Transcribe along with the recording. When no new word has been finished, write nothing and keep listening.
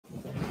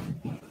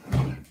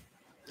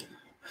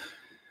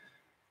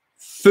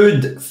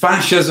Food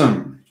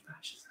fascism.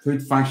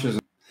 Food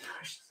fascism.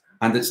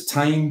 And it's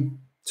time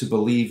to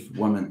believe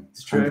women.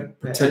 It's true. And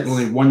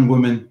particularly one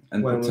woman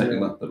in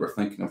particular that we're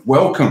thinking of.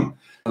 Welcome to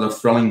another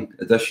thrilling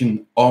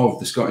edition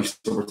of the Scottish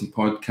Celebrity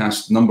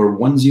Podcast number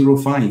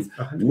 105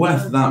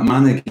 with that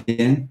man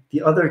again.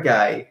 The other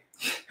guy.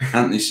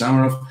 Anthony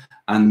Samaroff,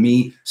 and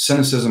me,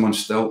 Cynicism on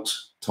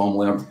Stilts, Tom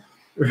Laird.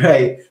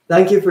 Right.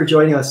 Thank you for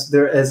joining us.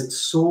 There is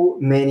so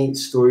many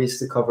stories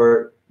to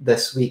cover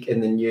this week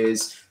in the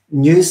news.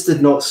 News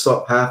did not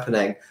stop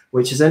happening,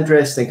 which is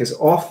interesting because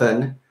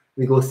often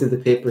we go through the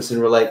papers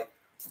and we're like,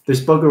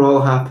 there's bugger all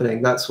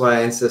happening. That's why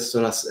I insist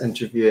on us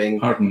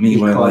interviewing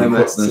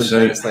economists and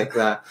things like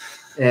that.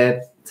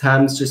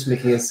 Tam's just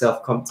making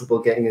himself comfortable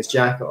getting his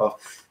jacket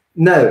off.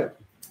 Now,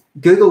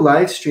 Google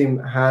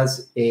Livestream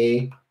has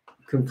a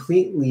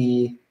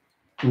completely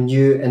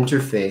new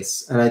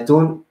interface, and I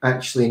don't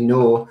actually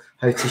know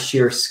how to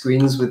share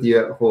screens with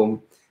you at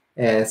home,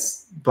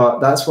 but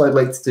that's what I'd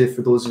like to do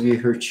for those of you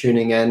who are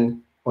tuning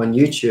in on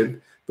YouTube.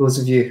 Those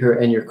of you who are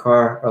in your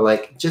car are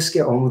like, just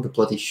get on with the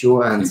bloody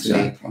show,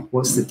 Anthony. Exactly.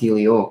 What's the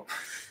dealio?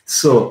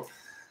 So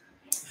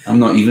I'm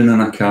not even in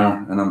a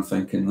car, and I'm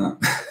thinking that.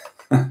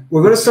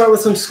 We're going to start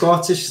with some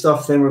Scottish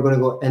stuff, then we're going to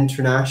go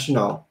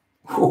international.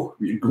 Oh,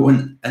 you're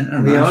going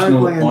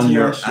international on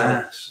your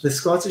ass. The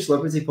Scottish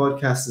Liberty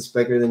Podcast is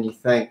bigger than you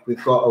think.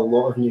 We've got a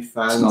lot of new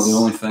fans. It's not the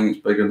only thing that's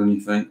bigger than you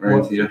think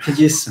right here. Could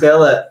you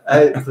spell it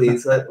out,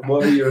 please?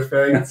 What are you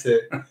referring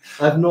to?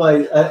 I have no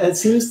idea. It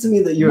seems to me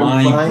that you're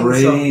implying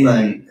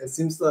something. It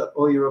seems that,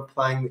 you're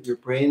implying that your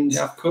brain's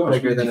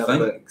bigger than it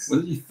looks.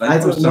 What do you think? I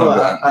don't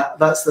know.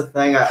 That's the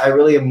thing. I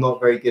really am not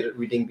very good at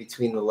reading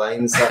between the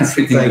lines. That's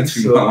the thing.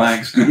 Between my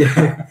legs.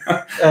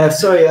 Yeah.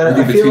 Sorry,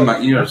 I feel my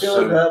ears. I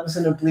feel like that was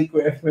an oblique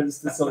reference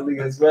to something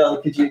as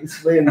well. Could you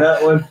explain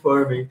that one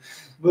for me?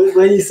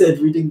 When you said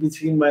reading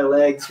between my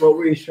legs, what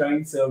were you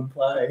trying to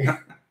imply?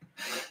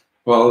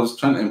 Well, I was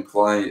trying to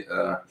imply.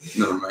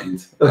 Never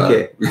mind.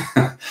 Okay.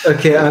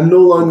 Okay, I'm no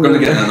longer. I'm going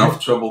to get in enough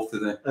trouble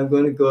today. I'm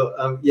going to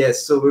go.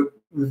 Yes, so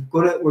we're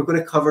going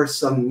to cover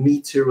some Me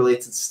Too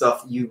related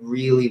stuff. You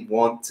really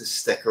want to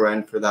stick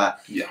around for that.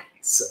 Yeah.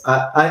 So,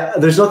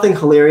 there's nothing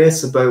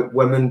hilarious about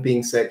women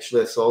being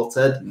sexually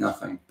assaulted.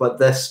 Nothing. But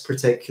this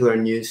particular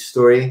news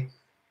story,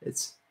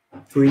 it's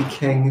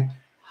freaking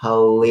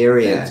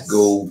hilarious. It's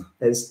gold.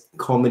 It's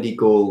comedy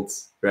gold,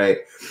 right?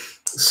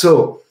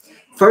 So,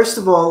 first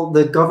of all,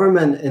 the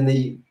government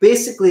the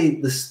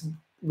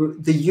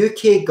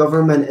UK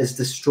government is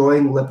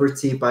destroying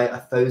liberty by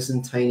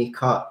 1,000 tiny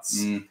cuts.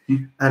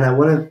 Mm-hmm. And I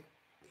want to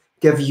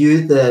give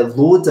you the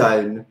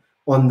lowdown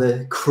on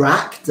the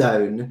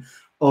crackdown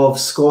of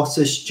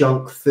Scottish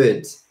junk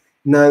food.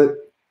 Now,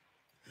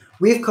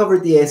 we've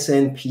covered the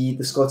SNP,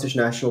 the Scottish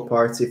National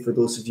Party, for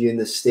those of you in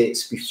the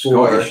States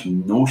before. Scottish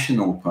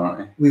Notional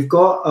Party. We've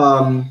got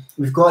an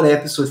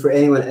episode for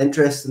anyone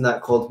interested in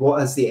that called "What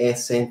Has the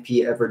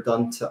SNP Ever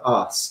Done to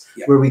Us?"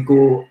 Yep. Where we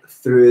go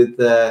through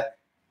the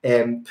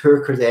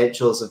poor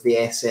credentials of the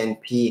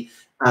SNP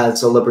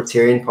as a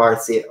libertarian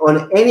party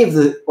on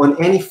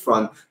any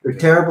front. They're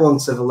terrible on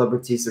civil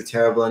liberties. They're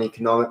terrible on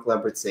economic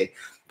liberty.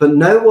 But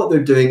now what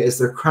they're doing is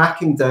they're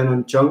cracking down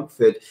on junk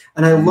food.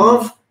 And I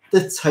love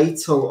the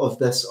title of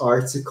this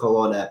article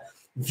on it.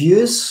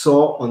 Views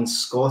sought on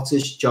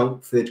Scottish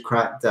junk food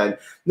crackdown.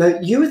 Now,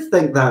 you would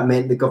think that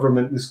meant the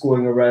government was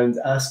going around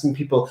asking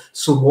people,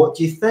 so what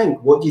do you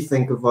think? What do you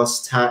think of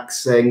us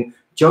taxing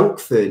junk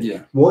food?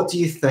 Yeah. What do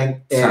you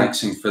think?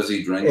 Taxing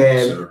fizzy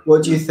drinks.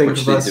 What do you think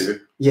of us?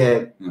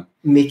 Yeah,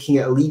 making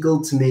it illegal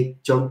to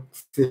make junk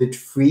food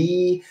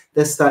free,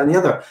 this, that, and the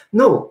other.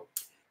 No.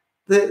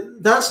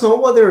 That's not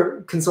what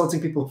they're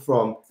consulting people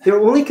from. They're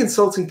only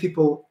consulting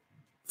people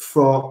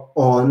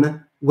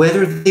on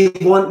whether they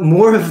want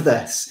more of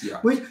this.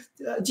 Yeah.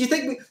 Do you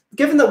think,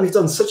 given that we've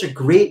done such a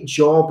great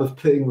job of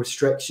putting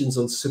restrictions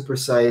on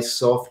supersized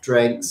soft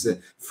drinks,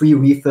 free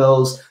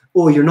refills,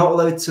 you're not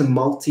allowed to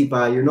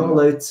multi-buy, you're not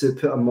allowed to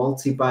put a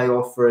multi-buy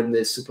offer in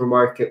the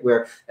supermarket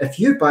where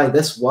if you buy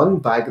this one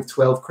bag of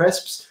 12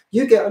 crisps,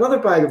 you get another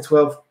bag of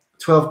 12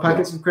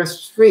 packets of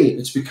crisps free.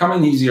 It's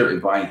becoming easier to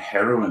buy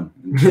heroin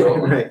in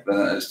Scotland right. than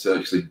it is to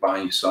actually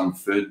buy some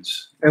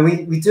foods. And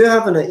we do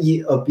have an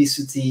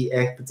obesity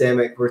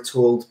epidemic, we're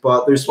told,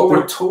 but there's... Well,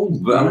 we're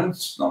told, but I mean,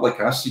 it's not like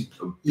I see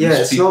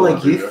obese it's not like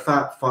everywhere. You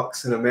fat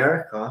fucks in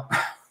America.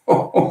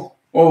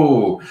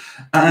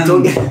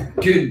 And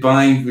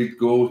goodbye, we'd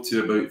go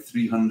to about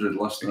 300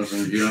 listeners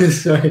in Europe.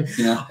 Sorry.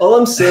 Yeah. All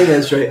I'm saying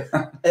is, right,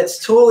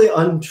 it's totally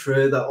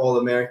untrue that all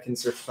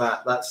Americans are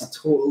fat. That's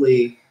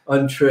totally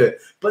untrue.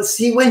 But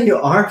see, when you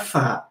are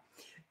fat,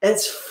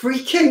 it's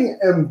freaking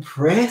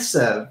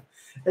impressive.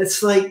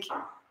 It's like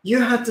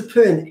you had to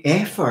put in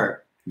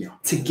effort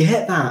to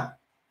get that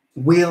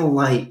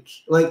whale-like.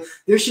 Like,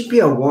 there should be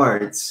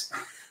awards.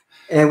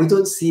 And we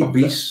don't see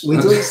obese. We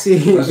don't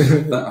see I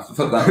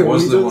thought that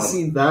was we don't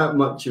see that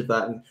much of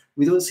that.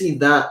 We don't see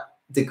that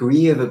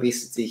degree of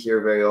obesity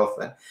here very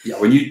often. Yeah,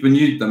 when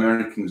you the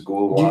Americans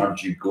go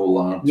large, you go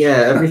large.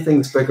 Yeah,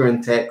 everything's bigger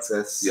in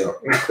Texas. Yeah,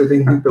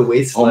 including the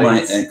waistlines. All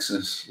my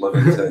exes live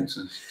in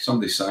Texas.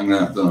 Somebody sang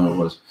that. Don't know what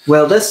it was.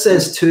 Well, this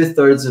says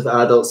 2/3 of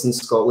adults in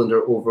Scotland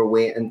are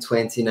overweight and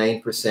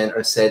 29%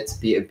 are said to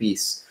be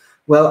obese.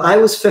 Well, I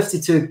was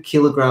 52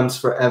 kilograms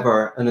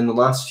forever, and in the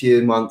last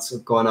few months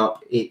have gone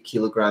up 8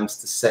 kilograms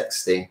to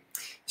 60.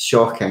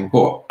 Shocking.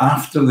 What,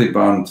 after they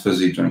banned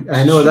fizzy drinks?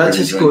 I know, that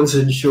just goes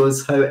and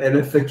shows how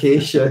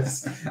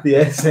inefficacious the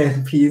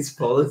SNP's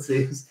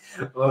policies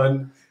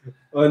on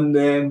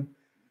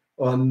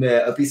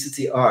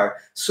obesity are.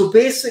 So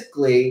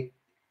basically,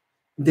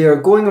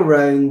 they're going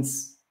around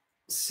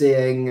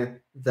saying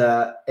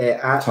that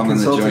at turning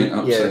the joint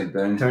upside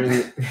down.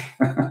 Turning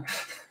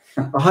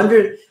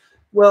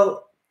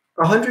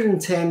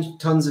 110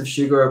 tons of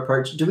sugar are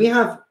purchased. Do we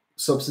have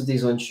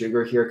subsidies on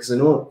sugar here? Because I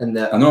know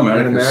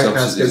America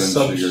has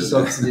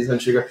subsidies on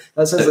sugar.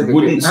 That sounds like it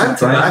wouldn't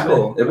surprise me.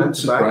 It wouldn't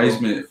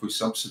surprise me if we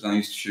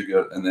subsidised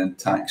sugar and then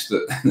taxed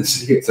it at the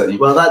same time.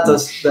 Well,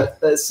 that's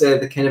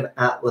the kind of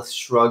Atlas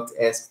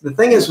Shrugged-esque. The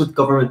thing is with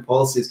government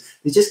policies,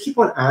 they just keep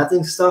on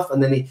adding stuff,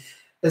 and then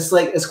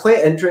it's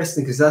quite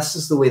interesting because that's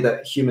just the way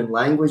that human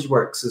language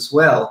works as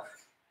well.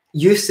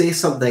 You say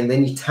something,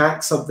 then you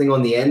tack something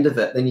on the end of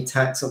it, then you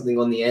tack something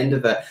on the end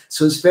of it.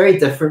 So it's very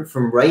different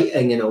from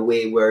writing in a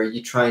way where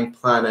you try and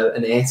plan out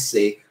an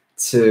essay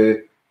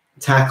to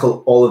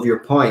tackle all of your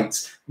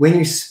points. When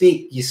you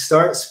speak, you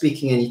start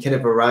speaking and you kind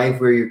of arrive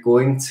where you're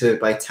going to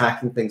by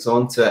tacking things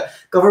onto it.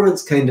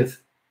 Government's kind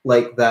of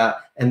like that,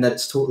 and that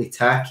it's totally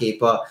tacky,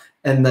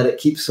 and that it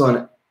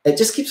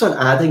just keeps on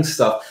adding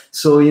stuff.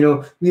 So,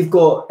 we've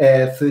got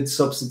food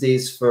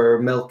subsidies for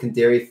milk and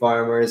dairy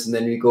farmers, and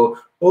then we go,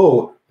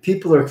 oh,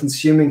 people are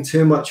consuming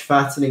too much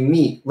fattening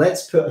meat.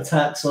 Let's put a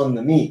tax on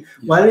the meat.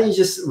 Yeah. Why don't you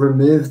just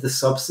remove the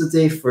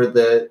subsidy for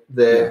the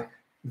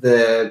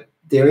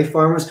dairy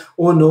farmers?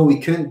 Oh no, we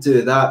couldn't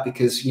do that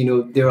because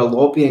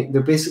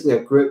they're basically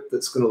a group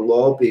that's going to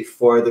lobby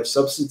for their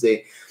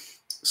subsidy.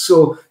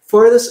 So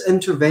for this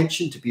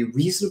intervention to be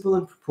reasonable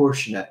and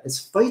proportionate,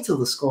 it's vital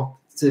the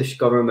Scottish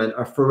Government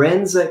are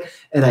forensic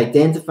in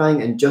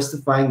identifying and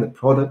justifying the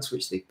products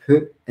which they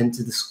put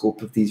into the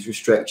scope of these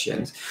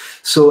restrictions.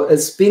 So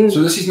this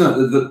is not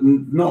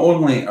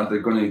only are they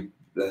going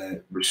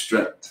to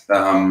restrict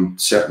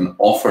certain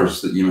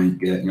offers that you might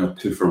get,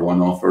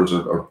 2-for-1 offers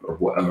or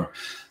whatever.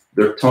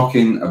 They're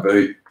talking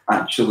about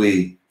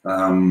actually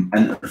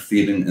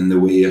interfering in the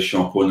way a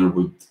shop owner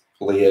would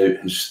lay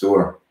out his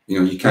store.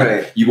 You can't.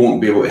 Right. You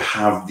won't be able to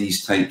have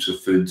these types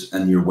of foods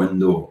in your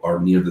window or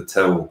near the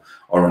till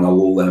or on a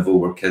low level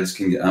where kids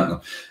can get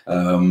at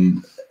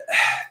them.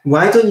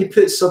 Why don't you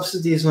put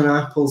subsidies on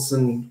apples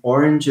and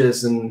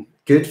oranges and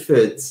good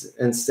foods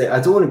instead? I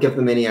don't want to give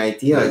them any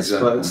ideas,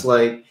 but it's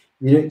like,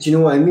 do you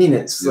know what I mean?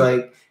 It's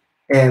like,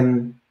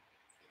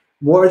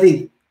 what are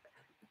they?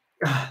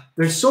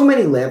 There's so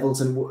many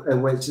levels in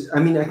which, I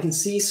mean, I can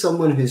see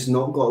someone who's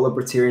not got a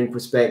libertarian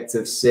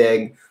perspective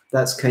saying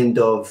that's kind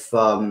of.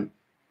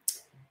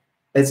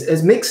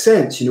 It makes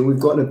sense, we've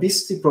got an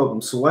obesity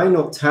problem, so why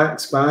not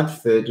tax bad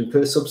food and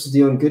put a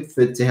subsidy on good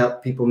food to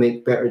help people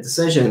make better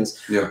decisions?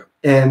 Yeah.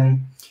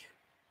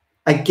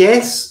 I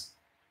guess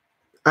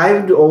I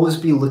would always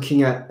be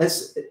looking at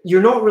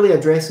you're not really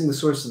addressing the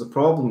source of the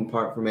problem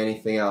apart from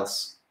anything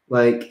else.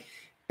 Like,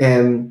 I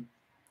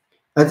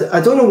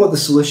don't know what the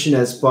solution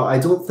is, but I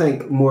don't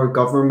think more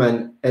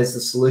government is the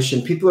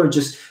solution. People are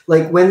just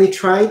like when they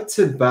tried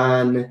to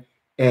ban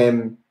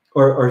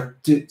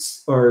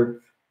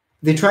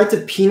they tried to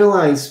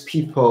penalize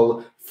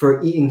people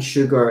for eating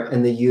sugar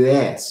in the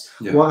US.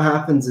 Yeah. What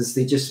happens is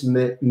they just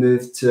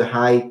move to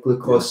high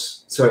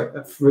glucose,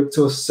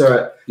 fructose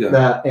syrup,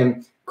 that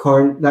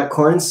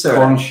corn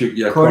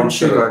syrup, corn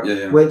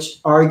sugar,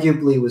 which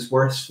arguably was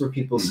worse for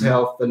people's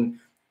health and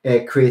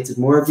created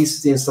more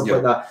obesity and stuff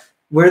like that.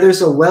 Where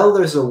there's a will,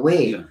 there's a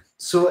way. Yeah.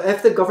 So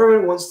if the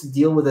government wants to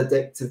deal with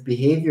addictive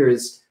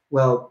behaviors,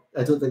 well,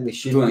 I don't think they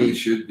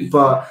should be.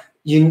 But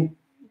you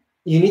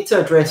need to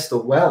address the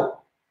will.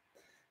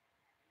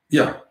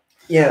 Yeah.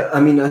 Yeah,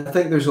 I mean, I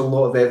think there's a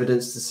lot of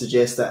evidence to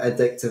suggest that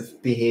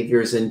addictive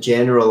behaviors in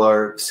general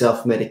are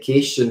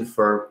self-medication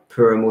for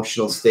poor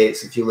emotional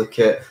states. If you look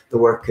at the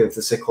work of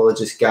the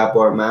psychologist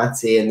Gabor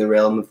Mate in The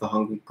Realm of the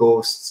Hungry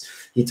Ghosts,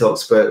 he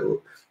talks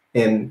about,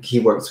 he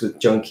works with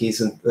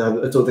junkies, and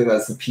I don't think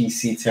that's the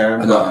PC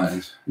term.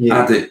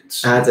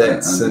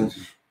 Addicts and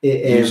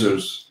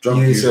users, drug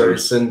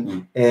users,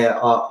 and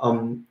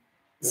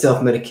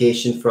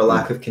self-medication for a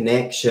lack of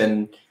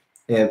connection.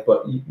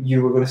 But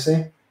you were going to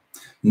say?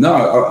 No,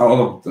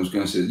 all I was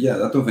going to say, I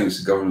don't think it's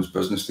the government's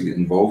business to get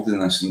involved in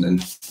this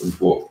and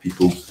what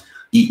people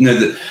eat.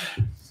 Now,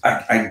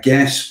 I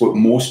guess what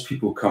most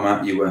people come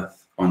at you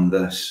with on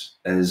this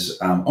is,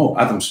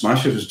 Adam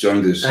Smasher has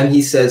joined us. And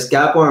he says,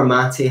 Gabor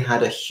Mate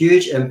had a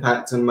huge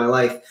impact on my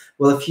life.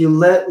 Well, if you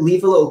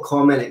leave a little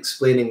comment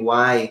explaining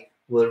why,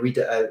 we'll read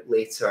it out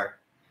later.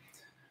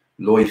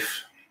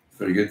 Life,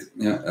 very good.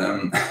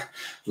 Yeah,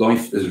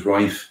 life is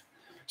rife.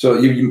 So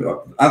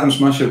Adam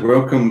Smasher,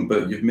 welcome,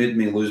 but you've made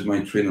me lose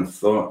my train of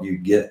thought. You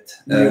get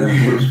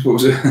what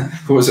was it?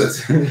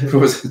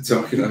 What was it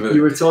talking about?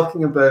 You were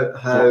talking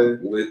about how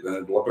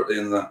liberty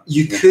and that.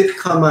 You could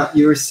come at.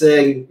 You were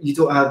saying you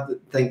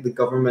don't think the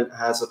government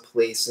has a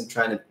place in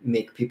trying to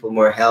make people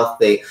more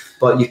healthy,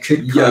 but you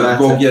could come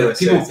at it.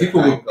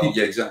 People would,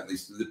 exactly.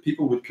 So the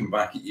people would come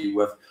back at you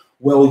with,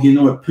 well,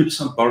 it puts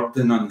a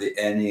burden on the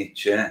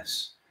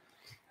NHS.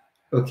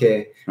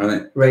 Okay.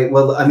 Right.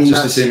 Well, I mean,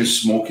 just the same as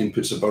smoking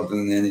puts a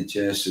burden on the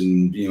NHS,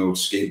 and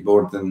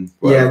skateboarding.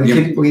 Well, we don't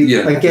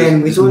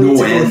need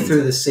to go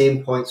through the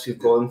same points we've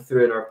gone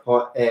through in our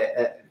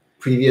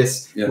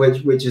previous,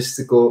 which is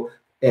to go.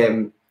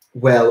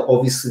 Well,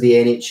 obviously the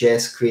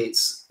NHS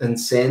creates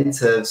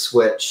incentives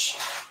which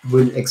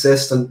wouldn't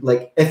exist, and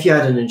like if you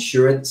had an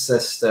insurance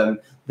system,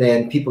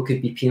 then people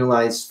could be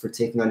penalised for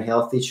taking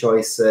unhealthy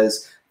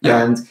choices,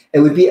 and it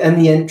would be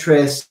in the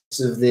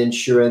interests of the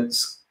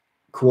insurance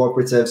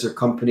cooperatives or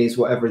companies,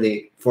 whatever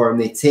form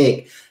they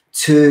take,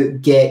 to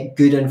get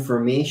good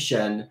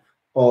information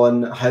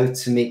on how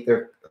to make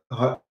their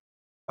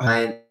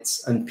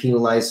clients and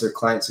penalize their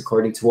clients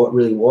according to what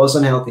really was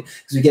unhealthy,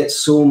 because we get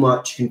so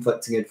much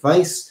conflicting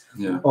advice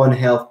on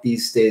health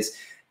these days.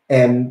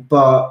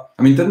 But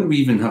I mean, didn't we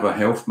even have a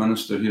health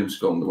minister here in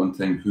Scotland at one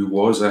time who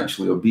was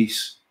actually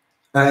obese?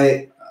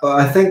 I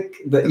think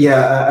that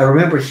I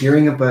remember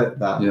hearing about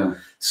that. Yeah.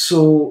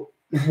 So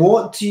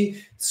what do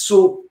you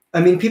I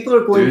mean, people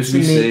are going to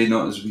say,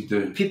 not as we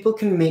do. People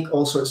can make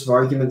all sorts of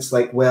arguments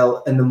like,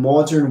 well, in the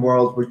modern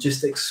world, we're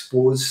just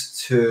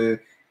exposed to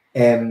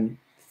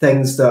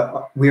things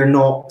that we're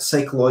not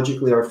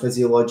psychologically or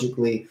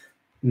physiologically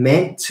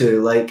meant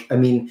to. Like, I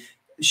mean,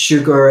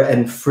 sugar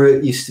and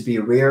fruit used to be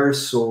rare,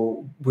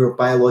 so we're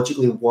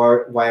biologically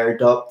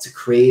wired up to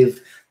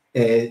crave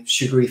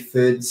sugary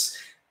foods,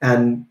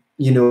 and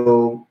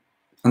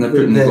and they're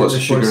putting lots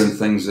of sugar in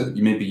things that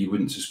maybe you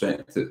wouldn't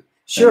suspect it.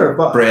 Sure,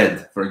 but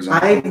bread, for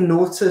example. I've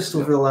noticed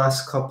over the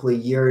last couple of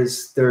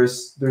years,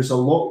 there's a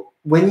lot.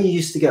 When you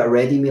used to get a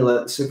ready meal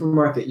at the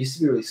supermarket, it used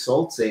to be really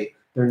salty.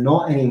 They're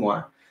not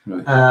anymore.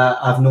 Right.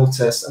 I've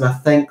noticed, and I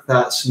think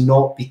that's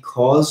not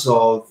because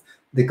of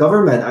the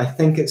government. I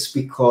think it's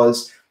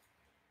because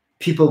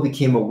people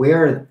became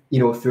aware,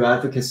 through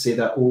advocacy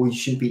that, you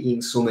shouldn't be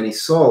eating so much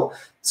salt.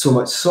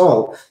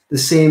 The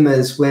same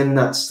as when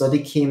that study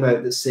came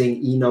out that's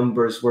saying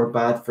numbers were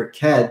bad for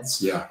kids.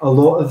 Yeah. A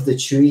lot of the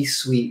chewy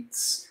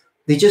sweets,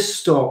 they just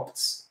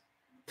stopped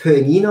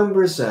putting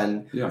numbers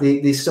in. Yeah.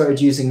 They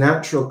started using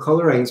natural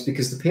colorings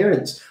because the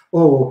parents,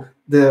 the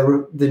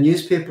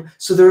newspaper.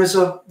 So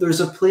there's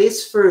a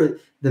place for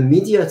the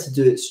media to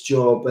do its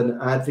job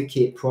and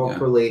advocate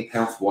properly. Yeah.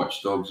 Health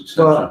watchdogs,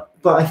 etc.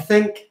 But I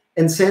think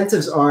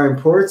incentives are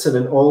important,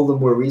 and all the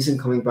more reason,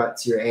 coming back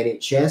to your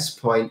NHS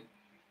point,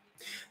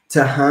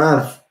 to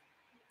have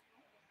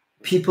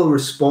people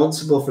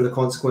responsible for the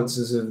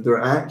consequences of their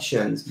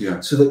actions,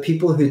 so that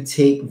people who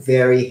take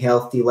very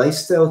healthy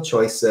lifestyle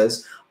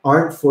choices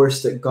aren't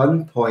forced at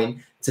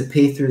gunpoint to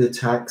pay through the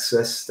tax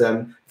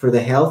system for the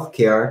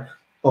healthcare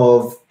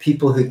of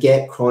people who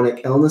get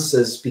chronic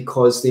illnesses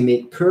because they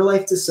make poor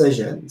life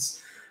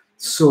decisions.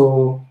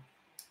 So,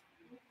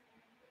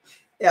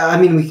 I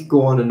mean, we could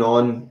go on and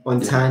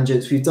on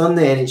tangents. We've done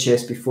the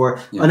NHS before.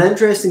 An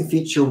interesting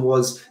feature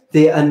was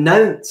they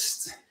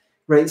announced,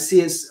 right?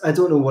 See, I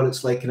don't know what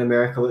it's like in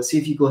America, but see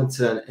if you go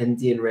into an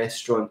Indian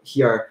restaurant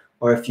here,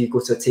 or if you go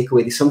to a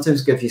takeaway, they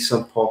sometimes give you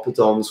some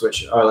poppadoms,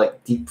 which are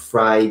like deep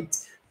fried,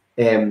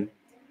 kind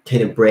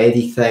of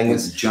bready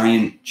things. Like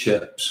giant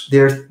chips.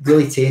 They're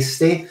really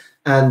tasty.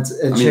 And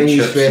in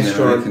Chinese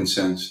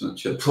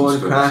restaurant, prawn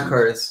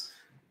crackers.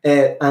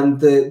 And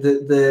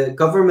the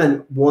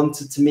government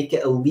wanted to make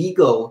it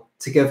illegal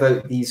to give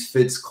out these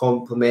foods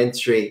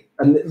complimentary.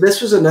 And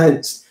this was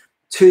announced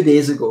 2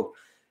 days ago.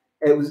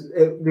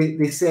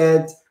 They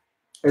said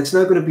it's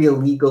now going to be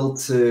illegal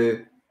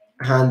to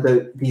hand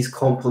out these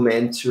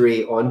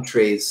complimentary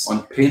entrees.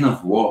 On pain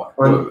of what?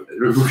 What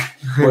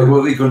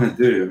are they going to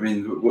do? I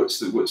mean,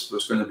 what's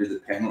going to be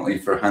the penalty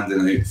for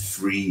handing out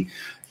free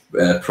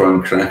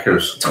prawn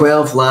crackers?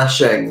 12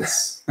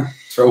 lashings.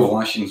 12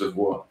 lashings of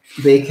what?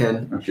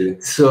 Bacon. Okay.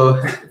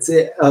 So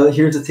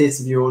here's a taste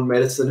of your own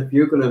medicine. If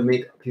you're going to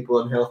make people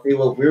unhealthy,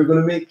 well, we're going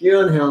to make you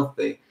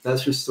unhealthy.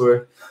 That's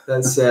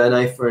an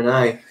eye for an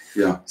eye.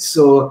 Yeah.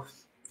 So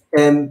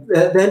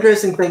the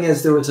interesting thing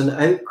is there was an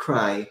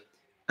outcry,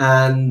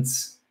 and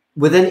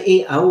within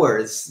 8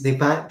 hours they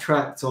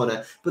backtracked on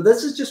it. But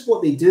this is just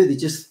what they do. They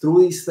just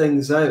throw these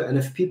things out, and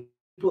if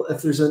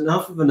there's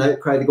enough of an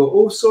outcry to go,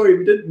 oh, sorry,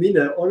 we didn't mean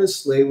it.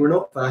 Honestly, we're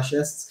not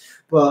fascists.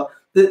 But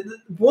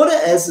what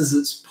it is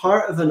it's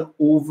part of an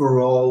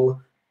overall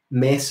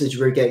message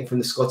we're getting from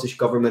the Scottish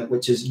government,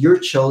 which is your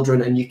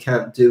children and you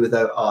can't do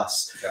without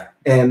us. Yeah.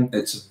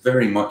 It's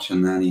very much a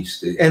nanny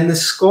state. In the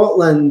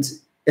Scotland,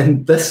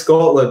 in this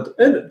Scotland,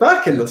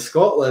 back in the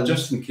Scotland.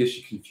 Just in case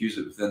you confuse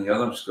it with any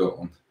other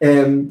Scotland.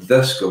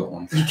 This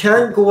Scotland. You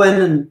can't go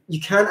in and you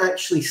can't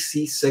actually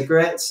see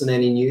cigarettes in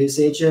any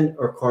newsagent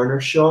or corner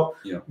shop.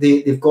 Yeah.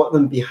 They've got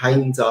them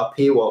behind a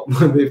paywall.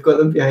 They've got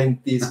them behind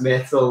these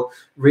metal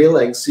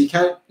railings, so you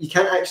can't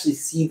actually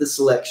see the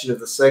selection of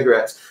the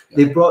cigarettes. Yeah.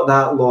 They brought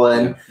that law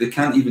in. Yeah. They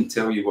can't even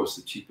tell you what's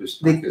the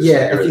cheapest packet.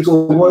 If you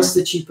go, what's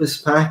the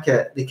cheapest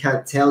packet? They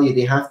can't tell you.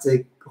 They have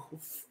to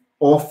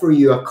offer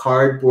you a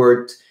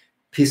cardboard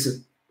piece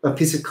of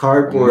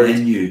cardboard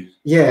menu.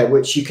 Yeah,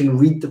 which you can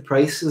read the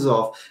prices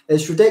of.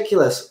 It's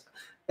ridiculous.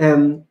 I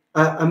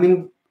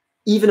mean,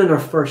 even in our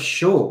first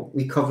show,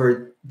 we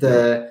covered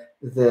the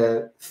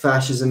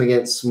fascism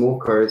against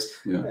smokers.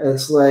 Yeah.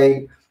 It's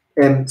like,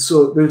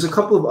 so there's a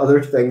couple of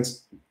other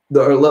things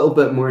that are a little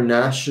bit more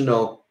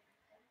national.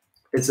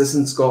 It's this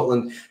in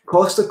Scotland.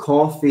 Costa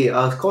Coffee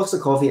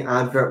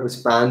advert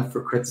was banned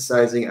for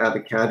criticizing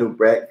avocado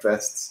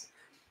breakfasts.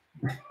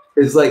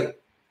 It's like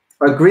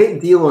a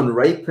great deal on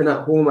ripen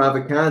at home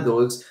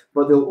avocados,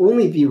 but they'll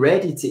only be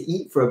ready to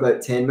eat for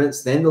about 10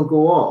 minutes, then they'll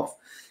go off.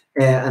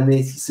 And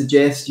they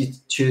suggest you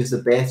choose the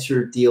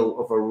better deal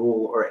of a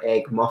roll or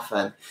egg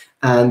muffin.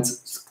 And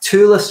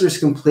 2 listeners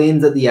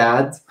complained at the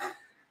ad,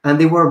 and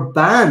they were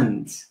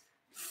banned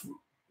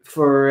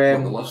for...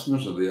 the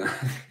listeners of the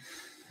ad?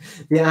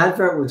 The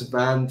advert was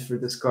banned for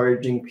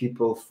discouraging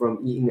people from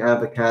eating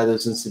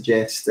avocados and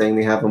suggesting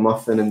they have a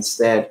muffin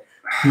instead.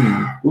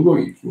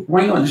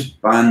 Why not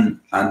just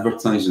ban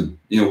advertising,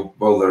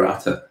 while they're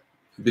at it?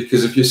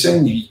 Because if you're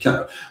saying you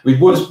can't, I mean,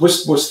 what's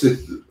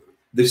the?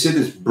 They said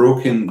it's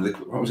broken.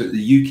 What was it?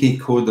 The UK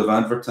Code of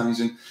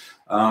Advertising.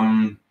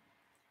 In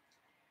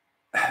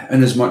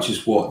as much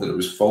as that it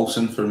was false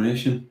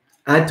information.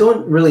 I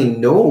don't really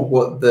know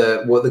what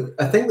the.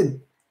 I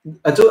think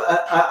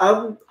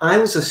I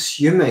was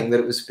assuming that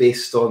it was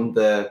based on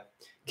the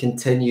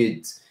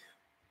continued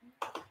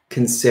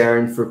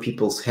concern for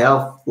people's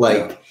health,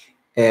 but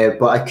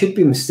I could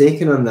be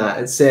mistaken on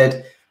that. It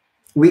said,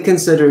 we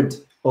considered,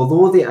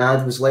 although the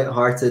ad was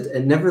light-hearted,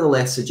 it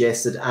nevertheless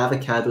suggested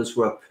avocados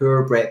were a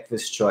poor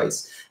breakfast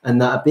choice and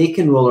that a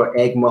bacon roll or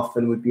egg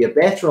muffin would be a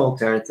better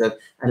alternative,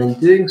 and in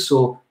doing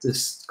so,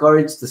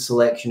 discouraged the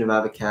selection of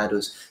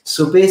avocados.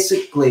 So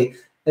basically,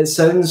 it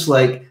sounds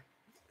like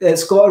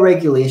it's got a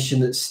regulation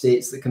that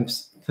states that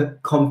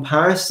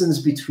comparisons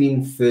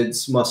between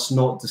foods must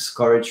not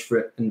discourage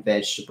fruit and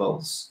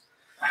vegetables.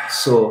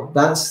 So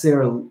that's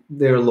their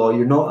law.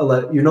 You're not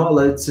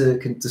allowed to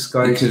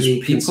discourage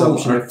the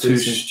consumption of fruits. People are too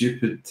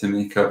stupid to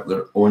make up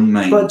their own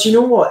mind. But do you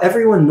know what?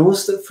 Everyone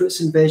knows that fruits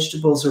and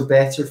vegetables are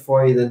better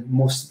for you than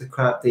most of the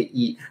crap they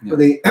eat. Yeah. But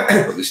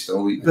they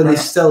still eat. They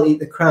still eat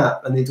the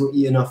crap, and they don't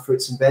eat enough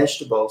fruits and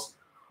vegetables.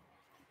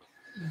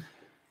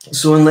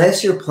 So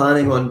unless you're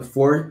planning on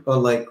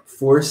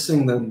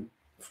forcing them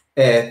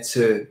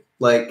to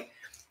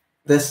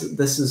this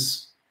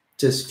is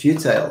just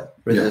futile.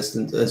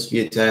 Resistance is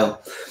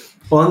futile.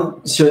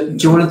 Do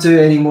you want to do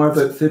any more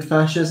about food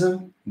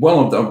fascism?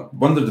 Well, I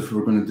wondered if we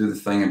were going to do the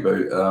thing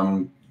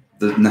about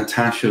the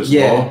Natasha's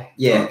law.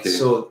 Yeah. Okay.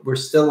 So we're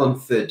still on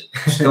food.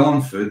 Still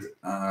on food.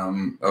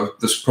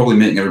 This is probably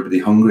making everybody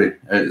hungry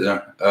out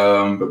there.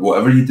 But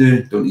whatever you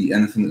do, don't eat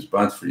anything that's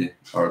bad for you,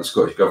 or the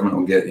Scottish government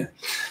will get you.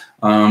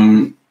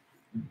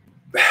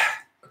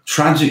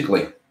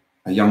 Tragically,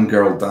 a young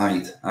girl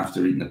died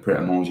after eating a Pret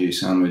a Manger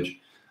sandwich.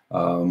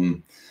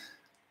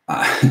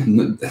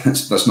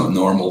 That's not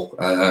normal,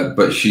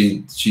 but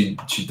she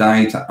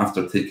died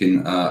after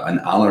taking an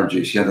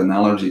allergy. She had an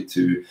allergy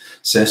to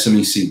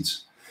sesame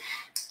seeds,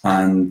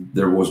 and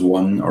there was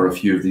one or a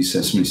few of these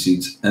sesame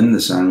seeds in the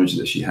sandwich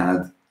that she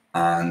had,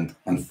 and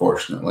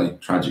unfortunately,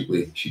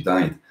 tragically, she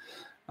died.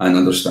 And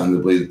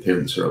understandably, the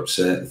parents are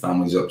upset, the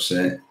family's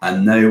upset,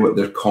 and now what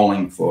they're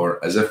calling for,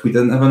 as if we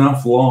didn't have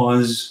enough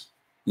laws,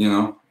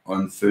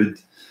 on food,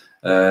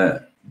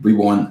 we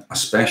want a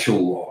special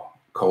law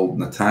called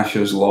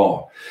Natasha's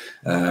Law,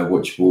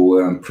 which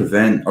will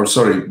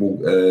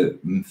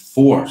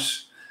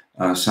force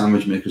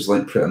sandwich makers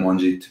like Pret a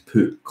Manger to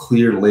put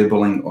clear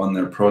labelling on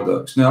their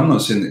products. Now, I'm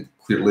not saying that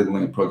clear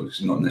labelling of products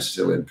is not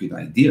necessarily a good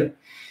idea,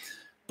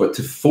 but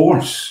to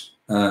force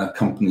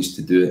companies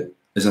to do it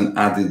is an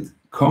added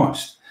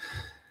cost.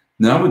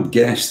 Now, I would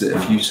guess that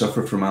if you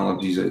suffer from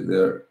allergies out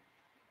there,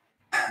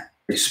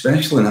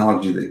 especially an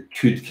allergy that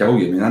could kill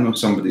you. I mean, I know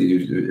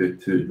somebody who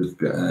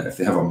if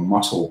they have a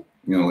mussel,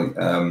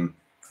 do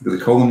they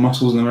call them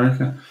mussels in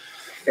America?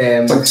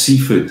 It's like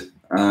seafood.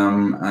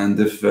 And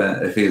if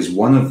he has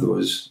one of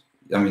those,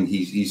 I mean,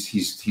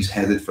 he's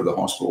headed for the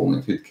hospital and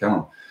it could kill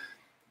him.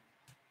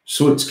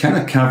 So it's kind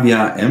of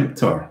caveat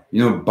emptor,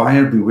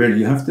 buyer beware.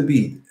 You have to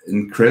be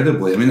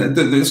incredibly. I mean,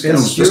 this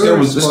girl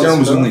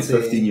was only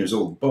 15 years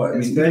old, but I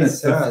mean, even at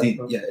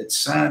 15, it's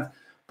sad.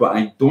 But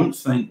I don't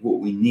think what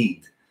we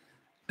need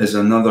is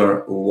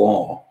another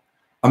law.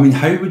 I mean,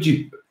 how would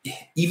you,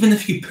 even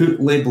if you put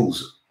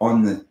labels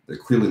on the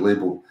clearly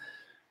labeled,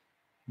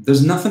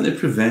 there's nothing to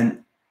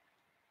prevent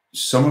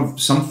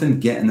something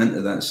getting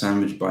into that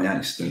sandwich by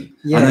accident.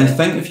 Yeah. And I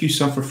think if you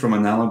suffer from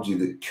an allergy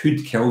that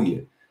could kill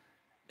you,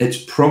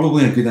 it's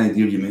probably a good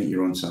idea you make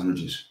your own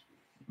sandwiches.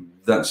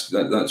 That's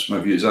my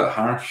view. Is that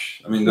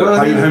harsh? I mean, Well,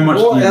 how much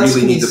do you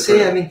really need to say?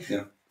 put? I mean,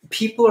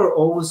 people are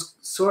always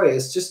sorry.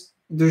 It's just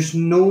there's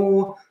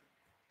no.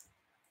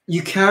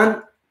 You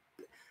can't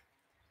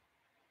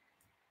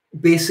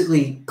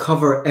basically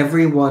cover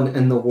everyone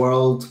in the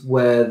world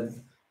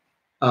with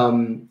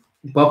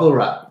bubble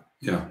wrap.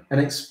 Yeah. And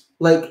it's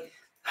like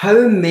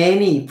how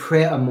many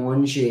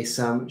Pret-a-Manger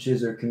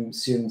sandwiches are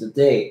consumed a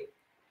day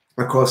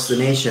across the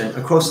nation,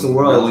 across the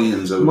world?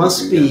 Millions of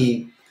must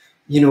be,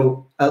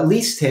 at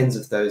least tens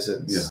of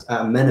thousands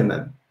at a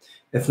minimum,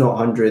 if not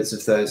hundreds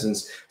of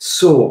thousands.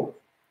 So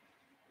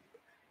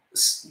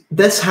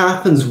this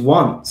happens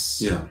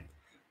once. Yeah.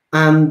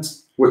 And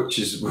which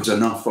was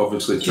enough,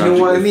 obviously. Do you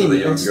know what I mean? For the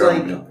young it's girl,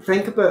 like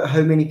think about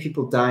how many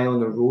people die on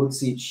the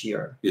roads each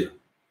year. Yeah.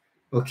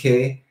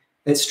 Okay,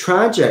 it's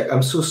tragic.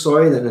 I'm so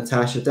sorry that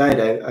Natasha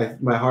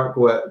died. My heart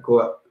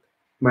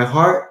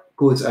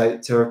goes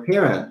out to her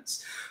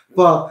parents.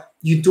 But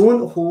you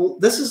don't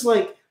hold. This is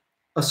like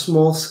a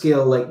small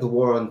scale, like the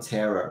war on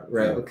terror,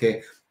 right? Yeah.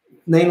 Okay,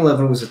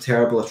 9/11 was a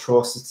terrible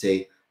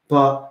atrocity,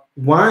 but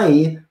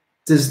why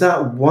does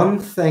that one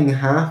thing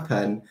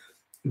happen?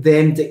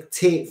 Then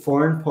dictate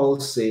foreign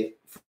policy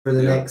for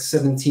the next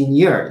 17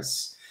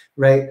 years,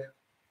 right?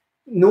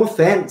 No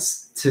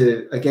offense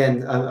to,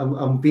 again,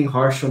 I'm being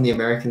harsh on the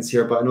Americans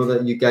here, but I know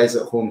that you guys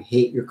at home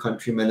hate your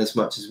countrymen as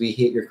much as we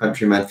hate your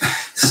countrymen.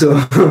 So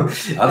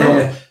I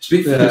don't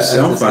speak for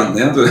yourself,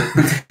 Anthony.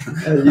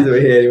 Either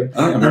way, anyway.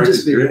 I think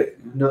America's great.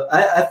 No,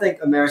 I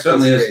think America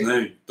certainly is great.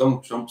 Now.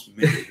 Donald Trump's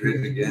made it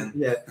great again.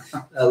 Yeah,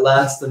 at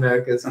last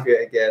America's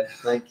great again.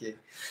 Thank you.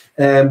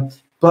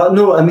 But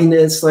no, I mean,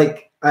 it's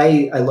like,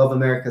 I love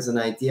America as an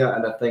idea,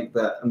 and I think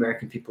that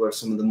American people are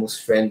some of the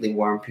most friendly,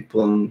 warm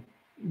people in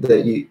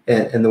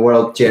the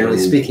world, generally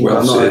speaking.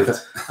 Well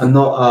I'm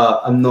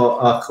not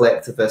a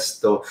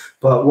collectivist though.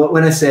 But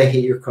when I say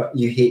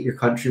you hate your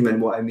countrymen,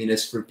 what I mean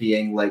is for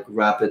being like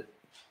rabid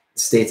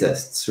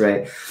statists,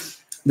 right?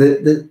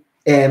 But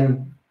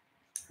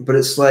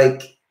it's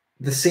like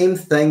the same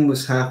thing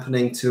was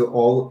happening to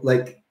all.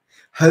 Like,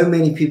 how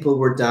many people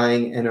were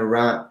dying in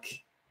Iraq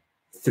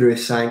through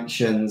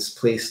sanctions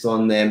placed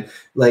on them?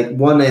 Like,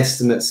 one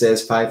estimate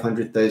says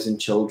 500,000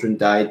 children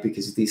died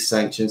because of these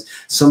sanctions.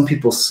 Some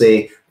people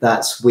say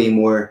that's way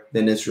more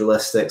than is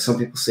realistic. Some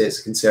people say it's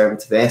a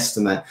conservative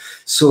estimate.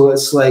 So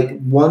it's like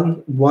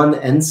one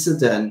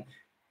incident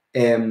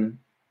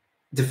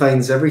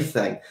defines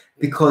everything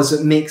because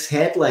it makes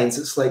headlines.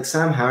 It's like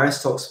Sam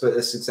Harris talks about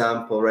this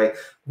example, right?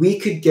 We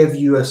could give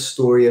you a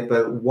story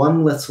about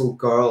one little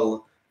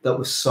girl that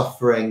was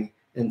suffering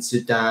in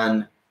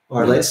Sudan,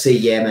 or let's say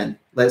Yemen,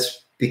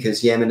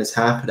 because Yemen is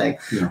happening.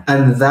 Yeah.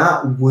 And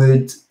that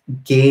would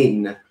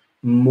gain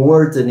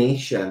more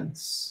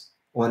donations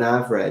on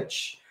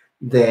average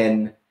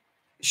than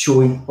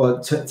showing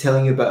or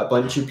telling you about a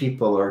bunch of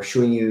people or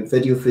showing you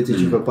video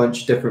footage of a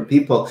bunch of different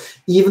people,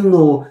 even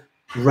though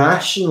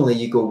rationally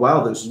you go,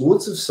 wow, there's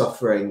loads of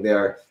suffering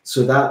there.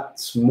 So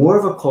that's more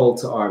of a call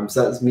to arms.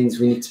 That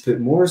means we need to put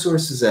more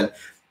resources in.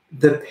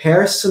 The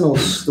personal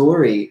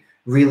story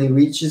really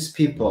reaches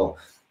people.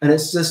 And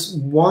it's just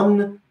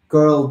one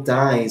girl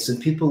dies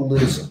and people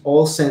lose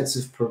all sense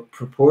of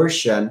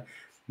proportion.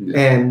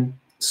 And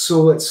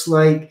so it's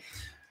like...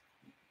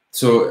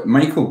 So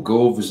Michael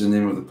Gove is the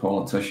name of the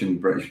politician,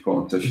 British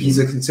politician. He's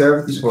a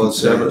conservative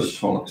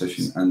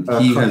politician. And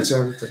he has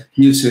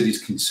said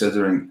he's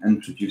considering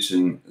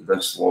introducing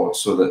this law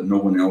so that no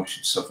one else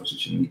should suffer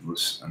such a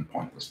needless and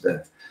pointless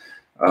death.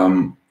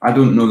 I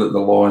don't know that the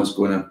law is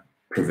going to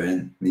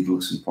prevent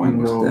needless and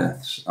pointless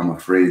deaths, I'm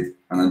afraid.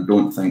 And I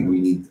don't think we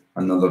need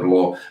another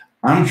law.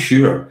 I'm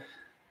sure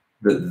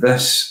that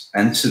this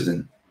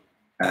incident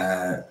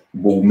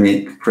will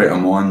make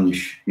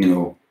Pret-a-Manger,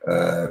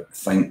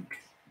 think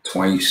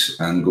twice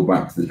and go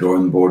back to the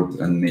drawing board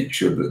and make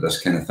sure that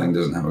this kind of thing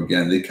doesn't happen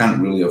again. They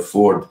can't really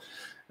afford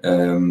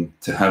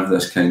to have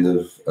this kind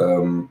of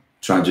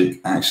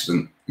tragic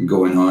accident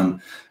going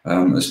on.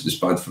 It's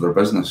bad for their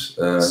business.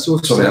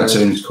 Sorry, that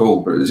sounds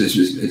cold, but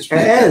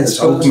it's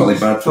ultimately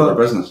bad for their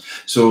business.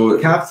 So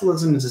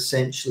capitalism is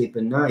essentially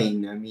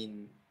benign. I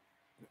mean,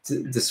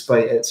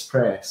 despite its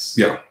press.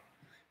 Yeah.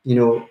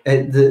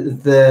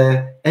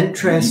 The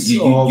interests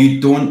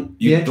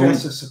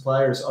of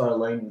suppliers are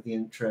aligned with the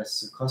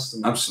interests of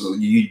customers.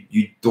 Absolutely.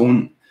 You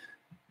don't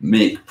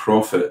make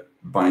profit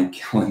by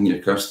killing your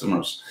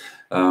customers.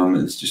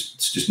 It's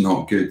just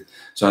not good.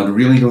 So I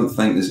really don't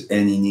think there's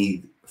any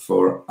need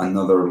for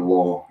another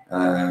law,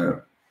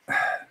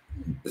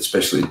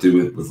 especially to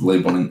do with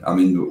labelling. I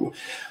mean,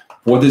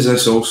 what does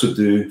this also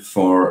do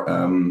for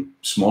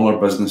smaller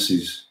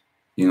businesses?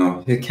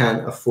 Who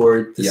can't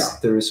afford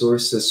the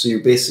resources. So you're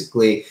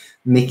basically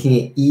making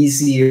it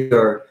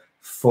easier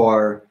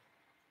for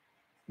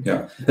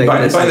By the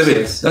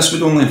way, this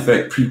would only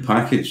affect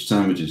pre-packaged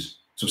sandwiches.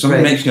 So if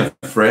somebody makes you a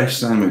fresh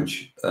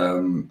sandwich,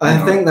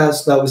 I think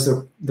that was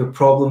the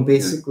problem.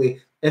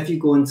 Basically, if you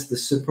go into the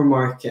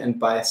supermarket and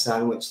buy a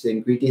sandwich, the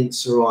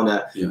ingredients are on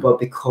it, Yeah. but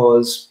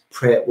because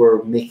Pret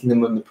were making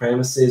them on the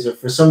premises, or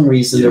for some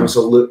reason there was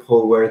a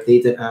loophole where they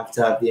didn't have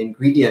to have the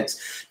ingredients.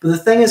 But the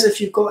thing is, if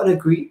you've got an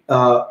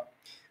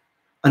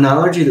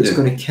allergy that's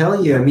going to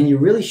kill you, I mean, you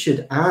really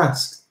should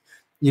ask,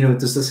 you know,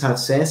 does this have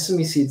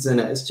sesame seeds in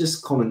it? It's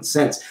just common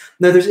sense.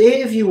 Now, there's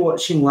 8 of you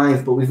watching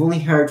live, but we've only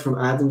heard from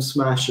Adam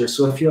Smasher.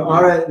 So if you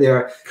are out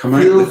there,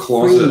 feel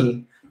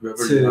free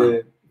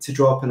to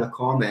drop in a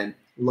comment.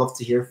 Love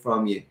to hear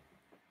from you.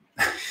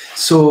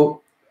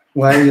 So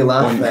why are you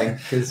laughing?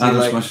 Adam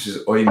Smasher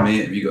says, "Oi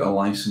mate, have you got a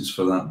license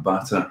for that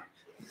batter?"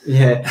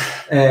 Yeah.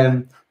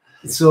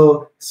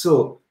 So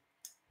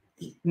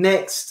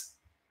next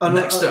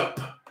up.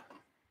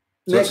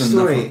 Next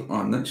story.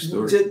 Next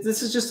story.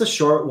 This is just a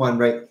short one,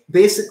 right?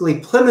 Basically,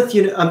 Plymouth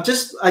Unit. I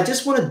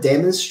just want to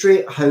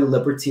demonstrate how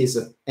liberty is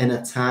in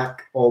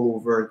attack all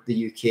over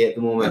the UK at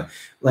the moment,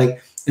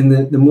 like in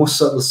the most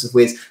subtlest of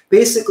ways.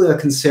 Basically, a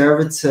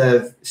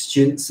conservative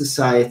student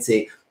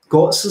society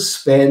got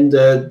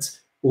suspended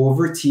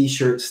over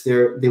T-shirts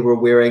they were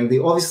wearing. They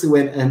obviously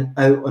went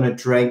out on a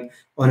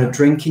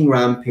drinking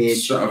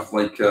rampage. Sort of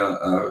like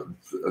a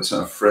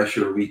sort of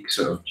fresher week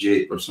sort of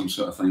jape or some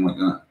sort of thing like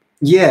that.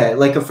 Yeah,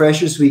 like a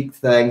Freshers Week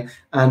thing,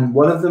 and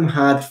one of them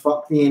had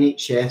 "fuck the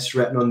NHS"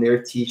 written on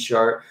their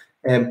T-shirt.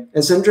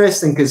 It's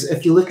interesting because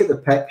if you look at the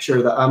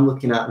picture that I'm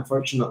looking at,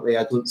 unfortunately,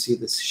 I don't see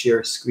the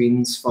share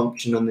screens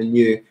function on the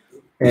new.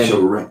 We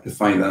shall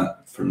rectify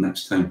that for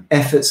next time,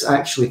 if it's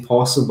actually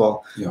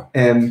possible. Yeah.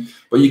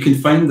 But you can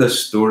find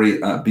this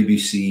story at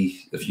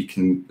BBC if you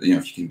can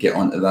get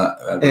onto that.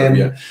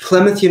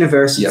 Plymouth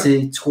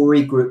University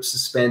Tory group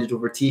suspended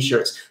over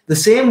T-shirts. The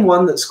same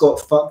one that's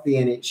got "fuck the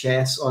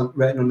NHS"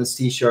 written on his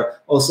T-shirt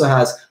also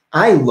has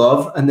 "I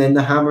love" and then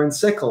the hammer and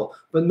sickle.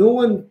 But no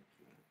one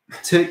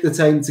took the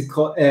time to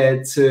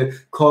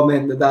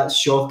comment that that's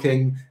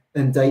shocking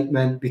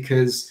indictment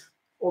because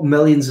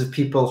millions of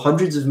people,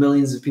 hundreds of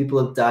millions of people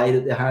have died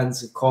at the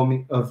hands of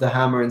the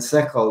hammer and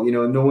sickle. You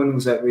know, no one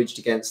was outraged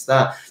against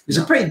that. There's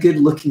a pretty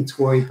good-looking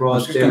Tory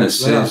broad there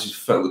as well. She's a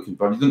fit-looking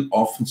bird. You don't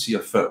often see a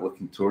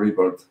fit-looking Tory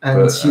bird.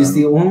 And she's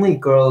the only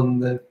girl in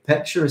the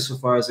picture, so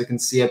far as I can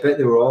see. I bet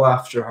they were all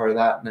after her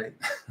that night.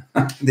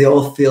 They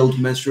all failed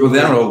miserably.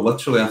 Well, they're all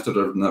literally after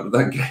her.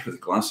 That guy with the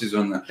glasses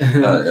on there.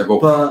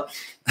 But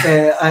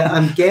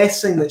I'm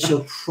guessing that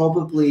she'll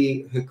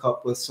probably hook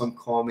up with some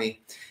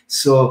commie.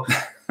 So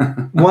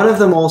one of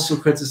them also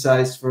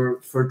criticised for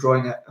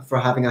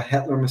having a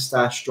Hitler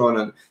moustache drawn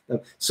on them.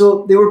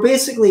 So they were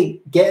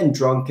basically getting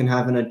drunk and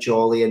having a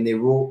jolly, and they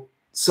wrote.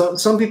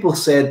 Some people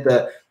said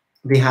that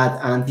they had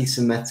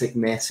anti-Semitic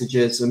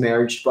messages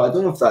emerged, but I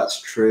don't know if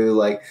that's true.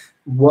 Like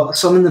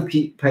some in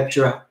the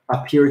picture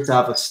appear to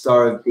have a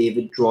Star of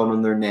David drawn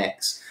on their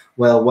necks,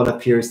 while one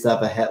appears to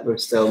have a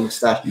Hitler-style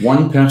moustache.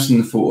 One person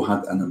in the photo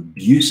had an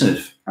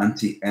abusive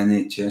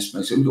anti-NHS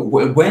message.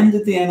 When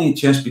did the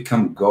NHS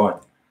become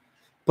God?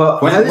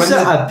 But how is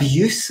it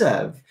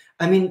abusive?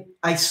 I mean,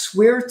 I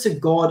swear to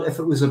God, if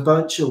it was a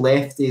bunch of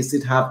lefties,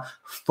 they'd have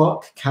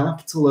 "fuck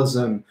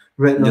capitalism"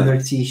 written on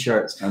their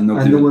T-shirts. And no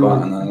one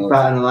would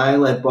bat an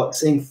eyelid, but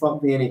saying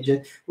 "fuck the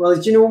NHS." Well,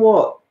 do you know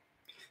what?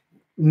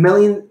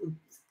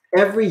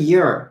 Every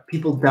year,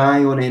 people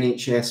die on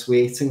NHS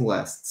waiting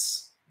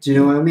lists. Do you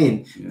know what I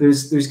mean? Yeah.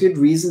 There's good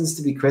reasons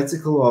to be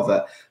critical of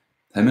it.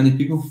 How many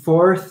people?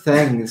 4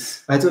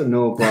 things. I don't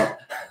know, but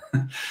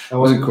I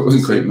wasn't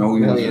quite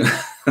million.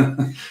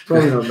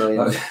 Probably not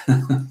million.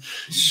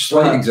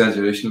 Slight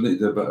exaggeration. I need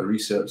to do a bit of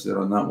research there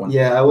on that one.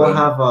 Yeah, I will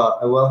have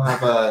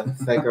a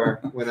figure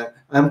when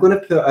I'm going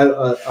to put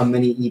out a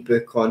mini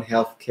ebook on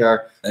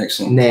healthcare.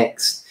 Excellent.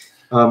 Next.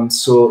 Have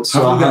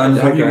you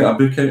got a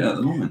book out at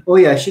the moment? Oh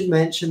yeah, I should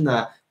mention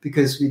that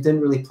because we didn't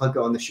really plug it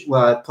on the show.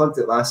 Well, I plugged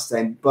it last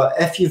time, but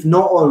if you've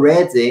not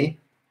already,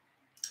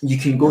 you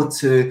can go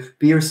to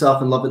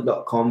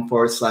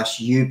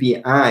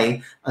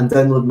beyourselfandloveit.com/UBI and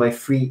download my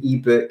free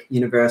ebook,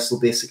 Universal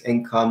Basic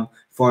Income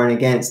For and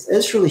Against.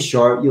 It's really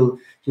short. You'll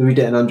read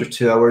it in under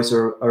 2 hours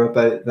or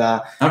about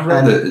that. I've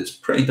read it. It's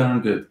pretty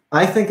darn good.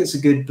 I think it's a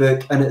good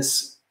book, and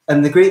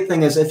the great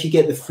thing is if you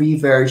get the free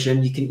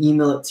version, you can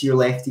email it to your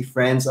lefty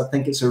friends. I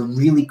think it's a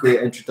really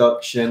great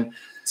introduction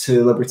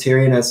to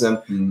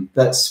libertarianism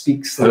that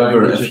speaks the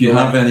language. However, if you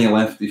life. have any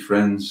lefty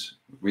friends,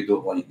 we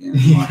don't like you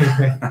anymore.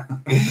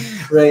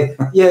 Right.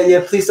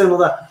 Yeah, please download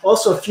that.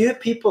 Also, a few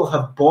people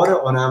have bought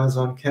it on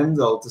Amazon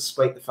Kindle,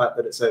 despite the fact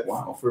that it's out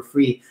for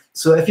free.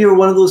 So if you were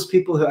one of those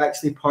people who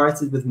actually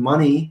parted with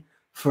money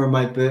for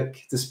my book,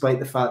 despite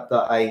the fact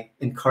that I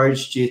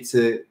encouraged you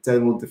to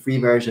download the free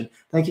version,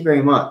 thank you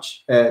very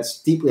much.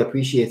 It's deeply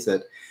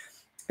appreciated.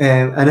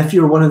 And if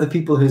you're one of the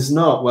people who's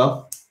not,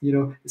 well, you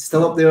know, it's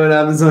still up there on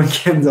Amazon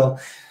Kindle.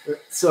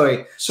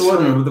 Sorry. So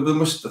the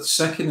most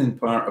sickening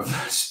part of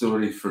that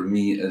story for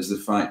me is the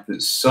fact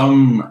that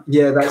some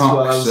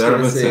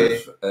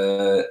conservative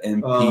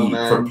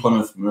MP for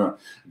Plymouth Moor,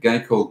 a guy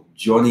called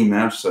Johnny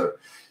Mercer,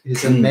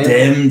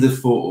 condemned the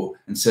photo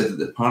and said that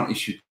the party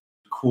should,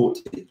 quote,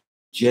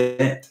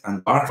 "eject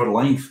and bar for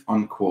life,"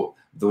 unquote,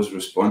 those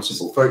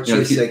responsible.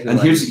 Virtue And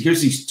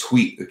here's his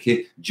tweet.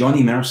 Okay,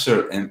 Johnny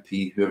Mercer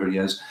MP, whoever he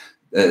is,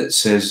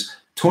 says,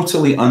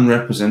 "Totally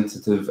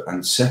unrepresentative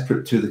and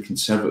separate to the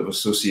Conservative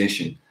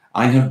Association.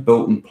 I have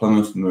built in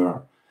Plymouth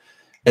Moor.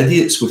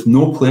 Idiots with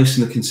no place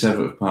in the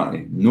Conservative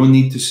Party. No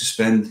need to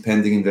suspend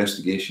pending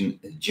investigation,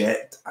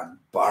 eject and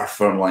bar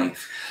for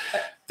life."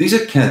 These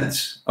are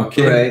kids,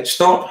 okay? Right.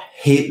 Stop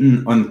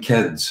hating on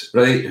kids,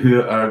 right,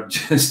 who are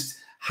just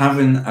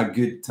having a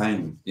good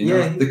time. You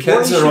know? The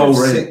kids are all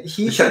right.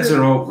 The kids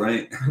are all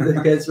right.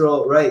 The kids are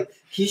all right.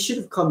 He should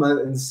have come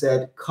out and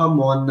said,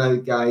 "Come on now,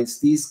 guys.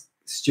 These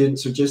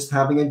students are just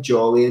having a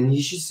jolly." And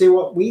he should say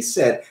what we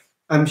said.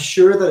 I'm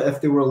sure that if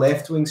they were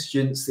left-wing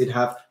students, they'd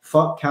have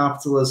 "fuck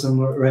capitalism"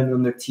 written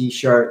on their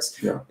t-shirts.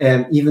 Yeah.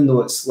 Even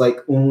though it's like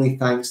only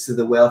thanks to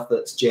the wealth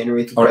that's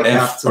generated by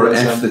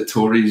capitalism. Or F the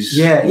Tories.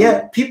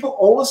 Yeah. People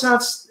always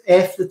have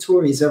F the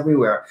Tories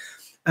everywhere.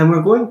 And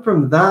we're going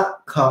from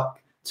that cuck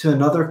to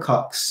another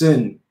cuck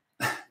soon.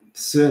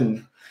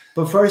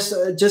 But first,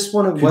 I just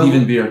want to... Could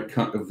even be our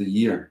cuck of the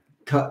year.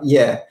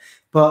 Yeah.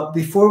 But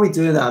before we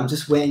do that, I'm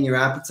just whetting your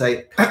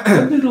appetite.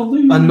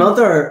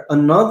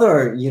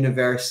 Another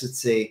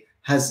university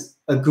has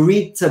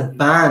agreed to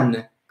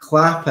ban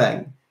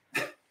clapping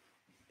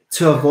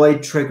to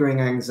avoid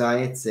triggering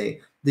anxiety.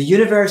 The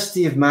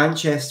University of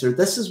Manchester,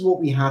 this is what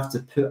we have to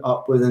put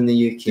up with in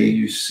the UK. Do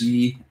you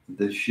see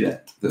the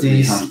shit that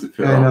we have to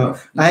put up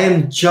with? I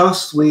am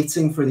just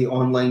waiting for the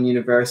online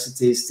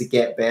universities to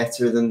get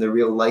better than the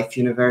real life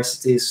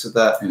universities so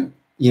that... Yeah.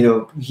 You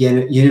know,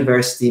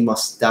 university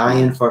must die,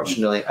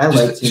 unfortunately. I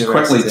liked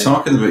university. Quickly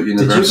talking about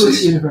university. Did you go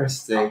to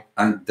university?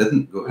 I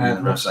didn't go to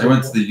university. I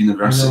went to the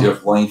University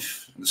of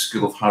Life, the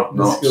School of Hard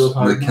Knocks,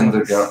 the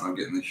kindergarten,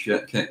 getting the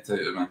shit kicked out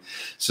of me.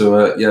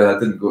 So, yeah, I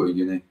didn't go to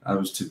uni. I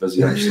was too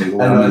busy actually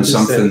learning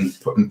something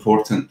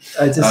important.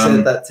 I just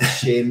said that to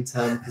shame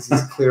Tam, because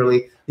he's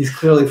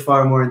clearly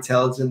far more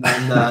intelligent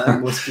than that,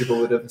 and most people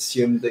would have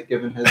assumed that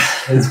given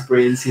his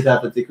brains he'd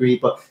have a degree,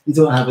 but you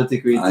don't have a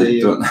degree, do you?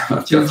 I don't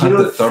have. I've had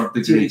the third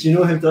degree. Do you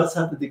know who does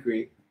have a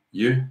degree?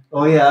 You?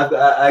 Oh yeah,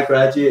 I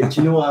graduated.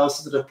 Do you know what I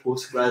also did a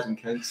postgrad in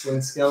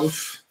counselling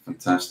skills?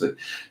 Fantastic.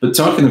 But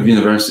talking of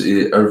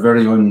university, our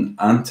very own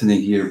Anthony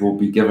here will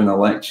be giving a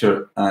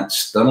lecture at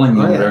Stirling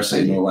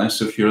University, no less.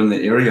 So if you're in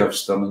the area of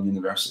Stirling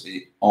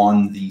University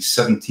on the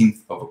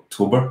 17th of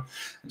October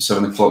at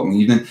 7 o'clock in the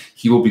evening,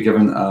 he will be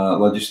giving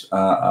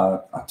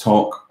a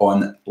talk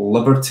on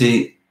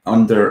liberty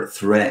under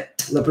threat.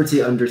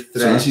 Liberty under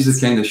threat. So this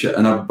is the kind of shit,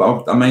 and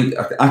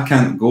I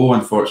can't go,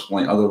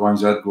 unfortunately.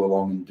 Otherwise, I'd go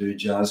along and do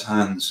jazz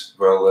hands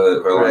while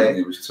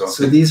Anthony was talking.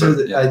 So these are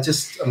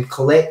I'm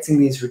collecting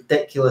these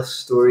ridiculous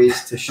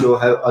stories to show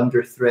how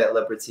under threat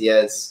liberty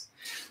is.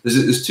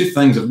 There's two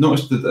things I've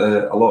noticed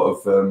that a lot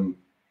of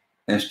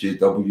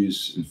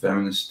SJWs and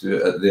feminists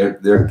do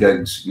at their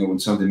gigs. You know, when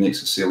somebody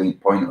makes a salient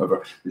point, or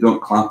whatever, they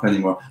don't clap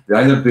anymore. They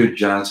either do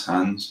jazz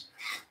hands,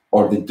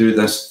 or they do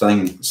this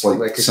thing. It's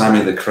like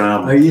Sammy the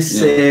Crab. Are you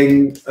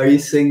saying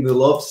the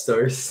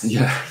lobsters?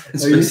 Yeah.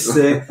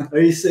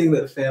 Are you saying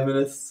that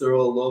feminists are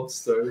all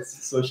lobsters,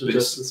 social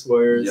justice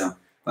warriors? Yeah.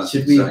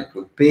 Should we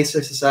base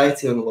our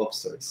society on the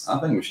lobsters? I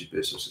think we should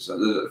base our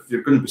society. If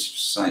you're going to base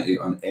society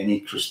on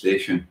any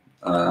crustacean,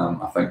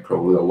 I think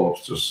probably a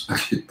lobster's a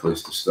good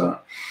place to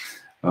start.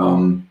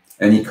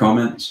 Any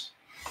comments?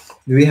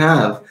 We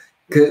have.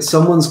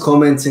 Someone's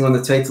commenting on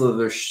the title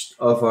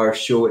of our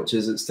show, which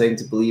is "It's Time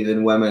to Believe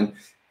in Women."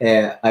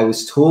 I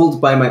was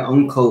told by my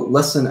uncle,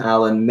 "Listen,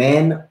 Alan,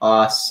 men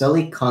are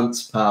silly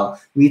cunts,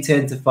 pal. We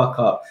tend to fuck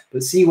up.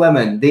 But see,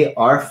 women, they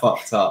are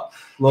fucked up.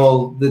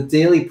 Lol, the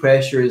daily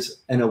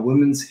pressures in a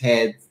woman's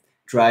head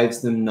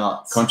drives them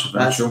nuts."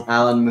 Controversial. That's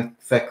Alan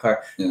McVicker.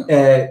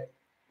 Yeah.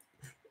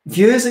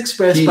 Views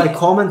expressed by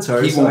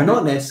commenters are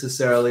not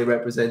necessarily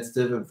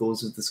representative of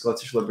those of the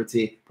Scottish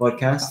Liberty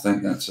podcast. I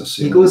think that's a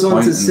He goes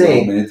on to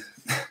say,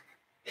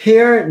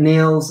 hair,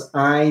 nails,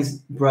 eyes,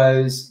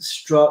 brows,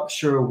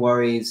 structure,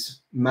 worries.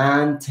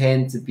 Man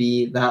tend to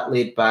be that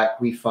laid back,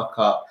 we fuck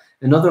up.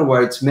 In other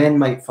words, men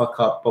might fuck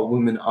up, but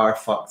women are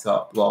fucked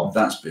up. Well,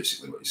 that's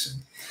basically what he's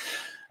saying.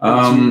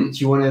 Do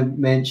you want to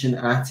mention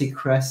Atty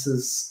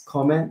Chris's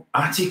comment?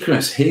 Atty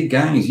Chris, hey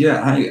guys,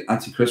 hi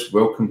Atty Chris,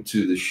 welcome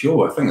to the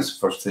show. I think it's the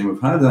first time we've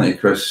had Atty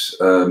Chris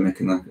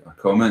making a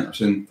comment or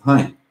saying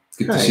hi. It's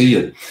good to see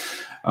you.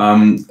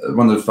 I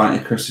wonder if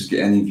Atty Chris has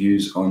got any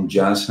views on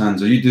jazz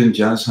hands. Are you doing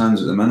jazz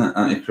hands at the minute,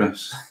 Atty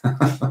Chris?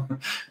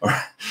 Or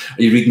are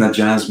you reading a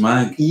jazz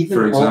mag, even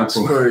for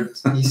example? Oxford,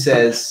 he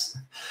says.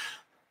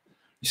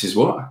 He says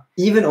what?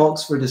 Even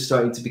Oxford is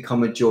starting to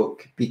become a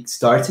joke.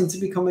 Some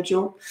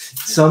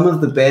of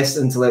the best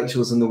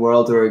intellectuals in the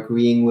world are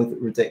agreeing with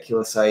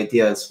ridiculous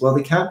ideas. Well,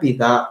 they can't be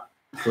that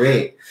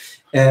great.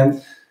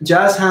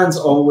 Jazz hands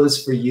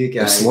always for you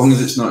guys. As long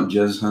as it's not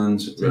jazz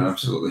hands, we're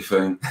absolutely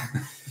fine.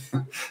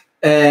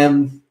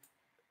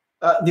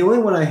 The only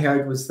one I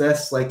heard was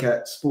this, like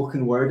at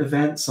spoken word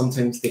events,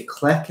 sometimes they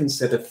click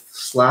instead of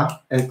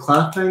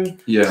clapping,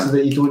 Yeah. so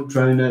that you don't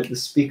drown out the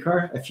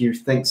speaker. If you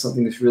think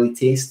something is really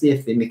tasty,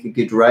 if they make a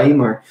good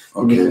rhyme or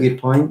they make a good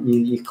point,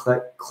 you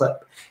click,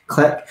 clip,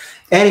 click.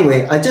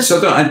 Anyway, I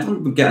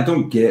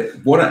don't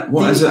get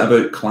what is it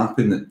about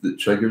clapping that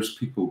triggers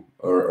people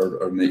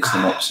or makes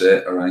them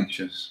upset or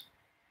anxious?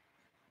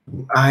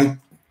 Do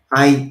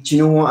you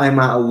know what? I'm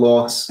at a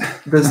loss.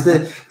 Does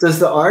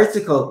the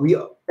article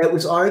it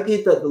was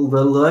argued that the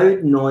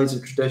loud noise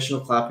of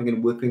traditional clapping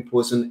and whooping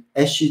pose an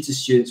issue to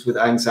students with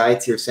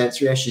anxiety or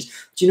sensory issues.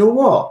 Do you know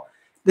what?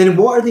 Then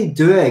what are they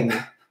doing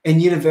in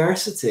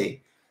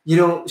university? You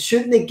know,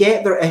 shouldn't they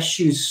get their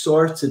issues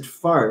sorted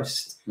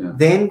first,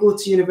 then go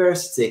to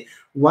university?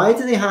 Why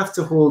do they have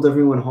to hold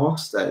everyone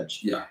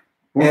hostage? Yeah.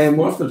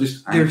 What if they're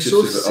just anxious so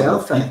about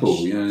selfish. other people?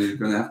 You know, you're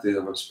going to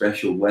have a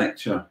special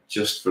lecture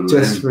just for them.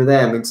 Just for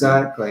them,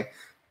 exactly.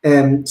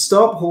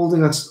 Stop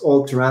holding us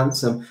all to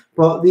ransom.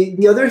 But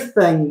the other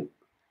thing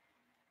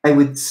I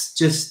would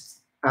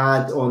just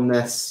add on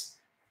this,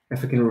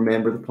 if I can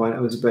remember the point I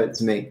was about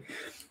to make,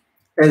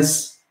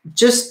 is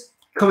just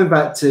coming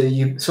back to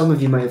you. Some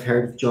of you might have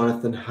heard of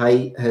Jonathan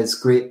Haidt, his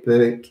great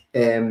book.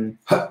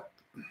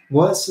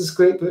 What's his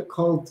great book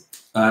called?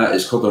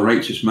 It's called The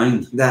Righteous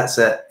Mind. That's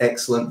it.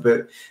 Excellent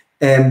book.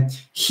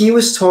 He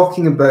was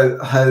talking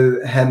about how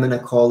him and a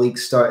colleague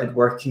started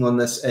working on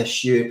this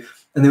issue,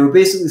 and they were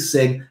basically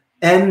saying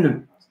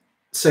in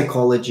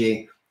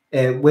psychology,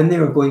 when they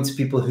were going to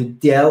people who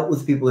dealt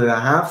with people who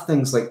have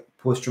things like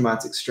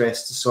post-traumatic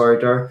stress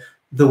disorder,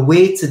 the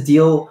way to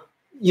deal,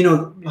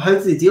 how do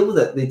they deal with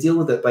it? They deal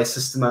with it by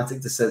systematic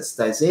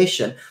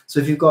desensitization. So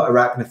if you've got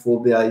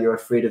arachnophobia, you're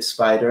afraid of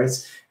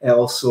spiders,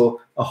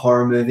 also a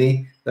horror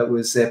movie that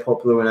was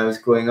popular when I was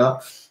growing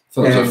up. I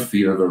thought it was a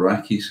fear of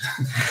Iraqis.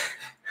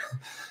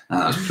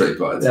 That's pretty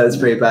bad. That's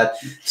pretty bad.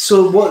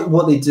 So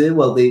what they do?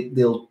 Well,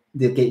 they'll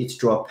get you to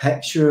draw a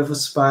picture of a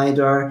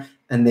spider,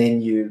 and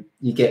then you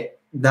get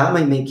that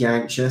might make you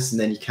anxious, and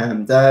then you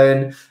calm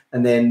down,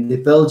 and then they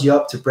build you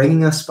up to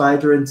bringing a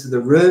spider into the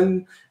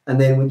room,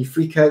 and then when you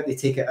freak out, they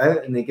take it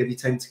out and they give you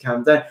time to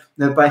calm down.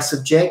 Now, by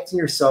subjecting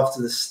yourself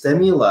to the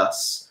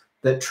stimulus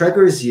that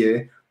triggers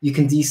you, you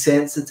can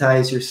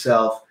desensitize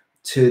yourself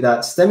to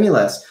that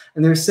stimulus.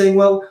 And they're saying,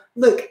 well,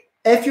 look,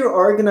 if you're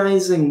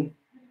organizing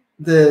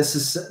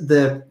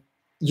the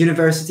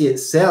university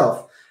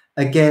itself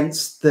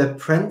against the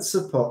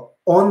principle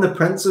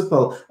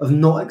of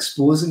not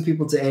exposing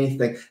people to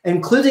anything,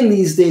 including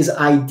these days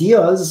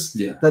ideas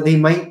that they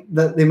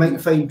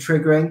might find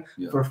triggering,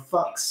 for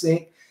fuck's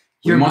sake.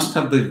 We must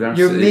have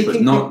diversity,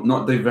 but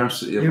not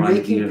diversity of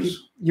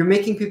ideas. You're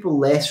making people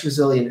less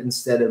resilient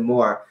instead of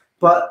more.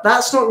 But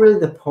that's not really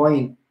the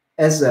point,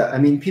 is it? I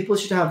mean, people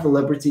should have the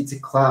liberty to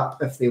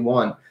clap if they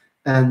want.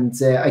 And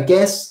I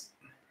guess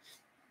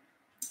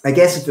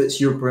if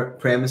it's your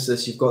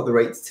premises, you've got the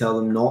right to tell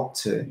them not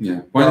to.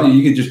 Yeah. Why don't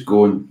you could just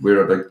go and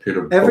wear a big pair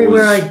of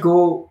everywhere I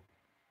go,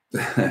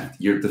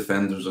 your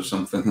defenders or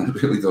something. I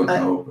really don't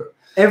know. But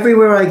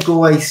everywhere I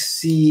go, I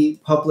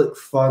see public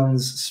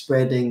funds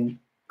spreading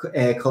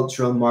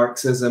cultural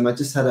Marxism. I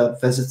just had a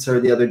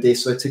visitor the other day,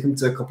 so I took him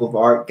to a couple of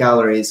art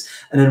galleries,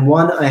 and in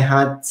one I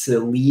had to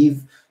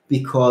leave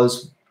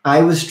because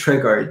I was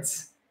triggered.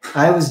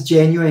 I was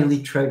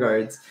genuinely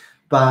triggered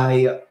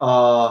by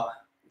a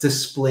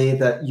display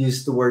that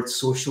used the word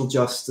social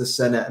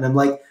justice in it, and I'm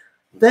like,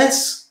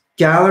 this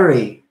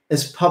gallery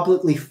is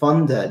publicly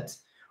funded.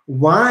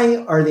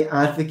 Why are they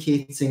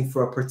advocating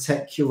for a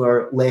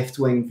particular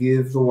left-wing view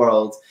of the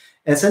world?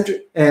 It's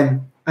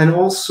and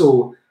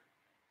also.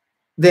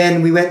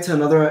 Then we went to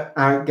another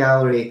art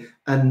gallery,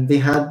 and they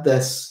had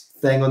this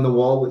thing on the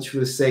wall which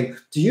was saying,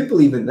 do you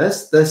believe in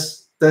this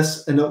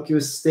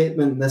innocuous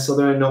statement, this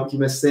other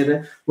innocuous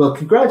statement? Well,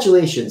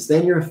 congratulations,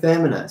 then you're a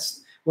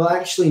feminist. Well,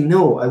 actually,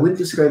 no, I wouldn't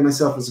describe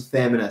myself as a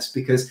feminist,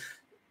 because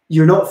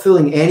you're not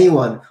fooling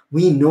anyone.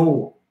 We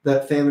know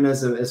that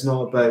feminism is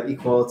not about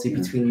equality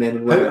between men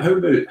and women.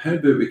 How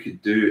about we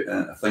could do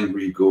a thing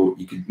where you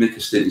could make a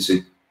statement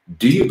saying,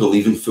 do you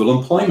believe in full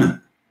employment?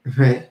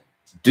 Right.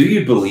 Do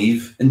you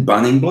believe in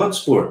banning blood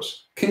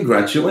sports?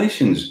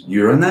 Congratulations,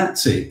 you're a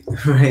Nazi.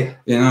 Right.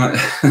 You know,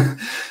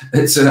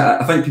 it's.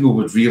 I think people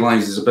would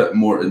realise there's a bit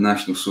more to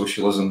National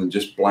Socialism than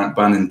just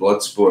banning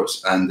blood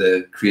sports and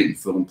creating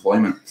full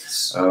employment.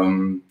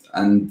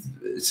 And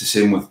it's the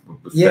same with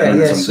feminism.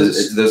 Yeah,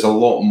 so there's a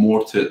lot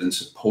more to it than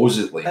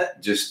supposedly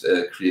just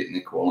creating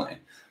equality.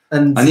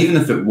 And even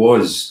if it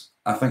was,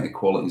 I think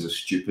equality is a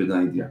stupid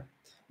idea.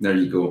 There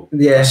you go.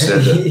 Yeah.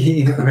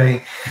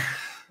 Right.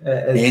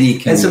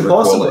 It's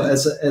impossible.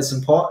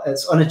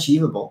 It's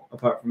unachievable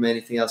apart from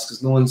anything else,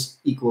 because no one's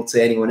equal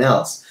to anyone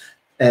else.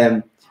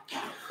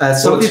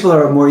 Some people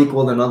are more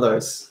equal than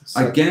others.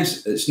 So. I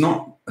guess it's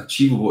not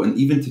achievable, and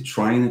even to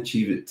try and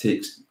achieve it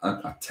takes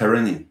a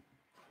tyranny.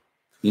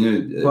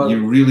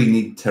 You really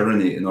need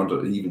tyranny in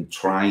order to even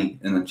try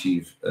and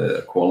achieve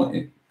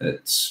equality.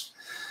 It's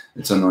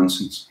a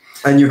nonsense.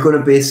 And you're going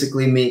to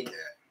basically make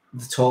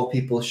the tall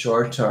people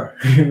shorter,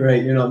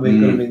 right? You're not going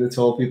to make the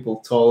tall people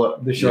taller,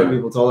 the short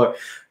people taller,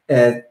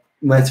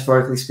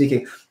 metaphorically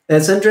speaking. And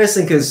it's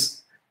interesting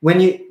because when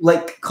you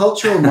like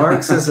cultural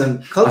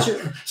Marxism,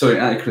 Sorry,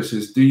 Atticus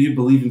says, do you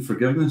believe in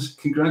forgiveness?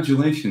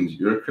 Congratulations,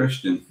 you're a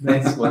Christian.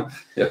 Nice one.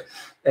 Yeah,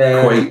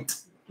 quite.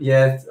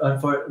 Yeah,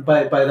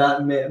 by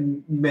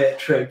that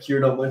metric, you're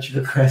not much of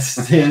a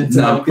Christian.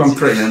 No, I'm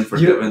pretty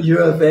unforgiving.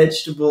 You're a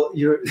vegetable.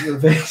 You're a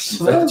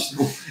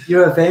vegetable.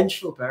 You're a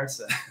vengeful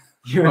person.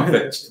 You're a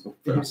vengeful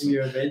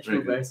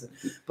person.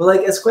 But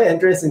like, it's quite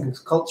interesting because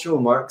cultural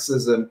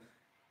Marxism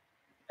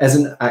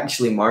isn't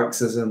actually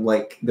Marxism.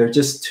 Like, they're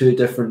just two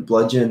different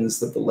bludgeons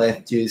that the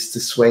left used to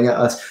swing at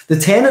us. The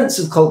tenets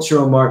of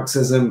cultural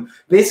Marxism,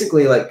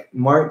 basically, like,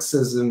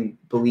 Marxism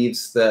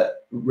believes that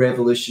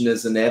revolution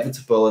is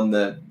inevitable and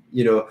that,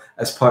 you know,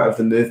 as part of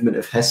the movement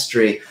of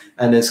history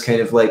and is kind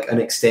of like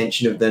an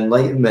extension of the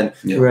Enlightenment.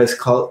 Yeah. Whereas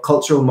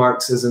cultural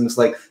Marxism is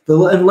like, the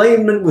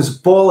Enlightenment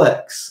was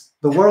bollocks.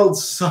 The world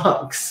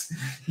sucks.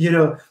 You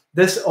know,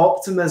 this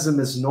optimism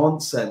is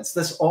nonsense.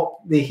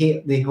 They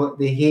hate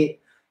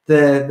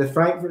the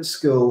Frankfurt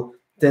School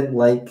didn't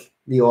like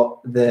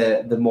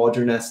the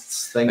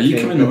modernists thinking. Are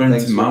you coming around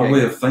to my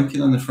way of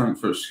thinking on the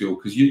Frankfurt School?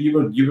 Because you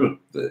were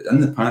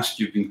in the past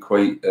you've been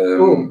quite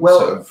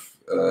sort of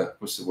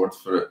what's the word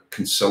for it,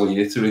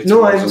 conciliatory.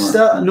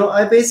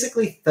 I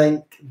basically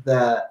think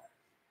that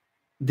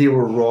they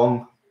were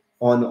wrong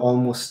on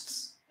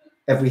almost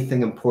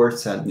everything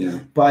important. Yeah.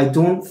 But I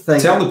don't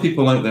think... Tell the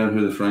people out there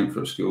who the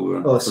Frankfurt School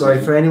were. Oh, sorry,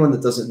 for anyone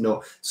that doesn't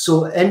know.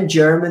 So in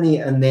Germany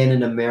and then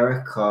in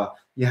America,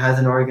 you had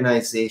an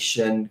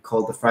organization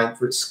called the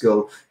Frankfurt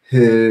School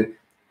who...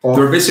 They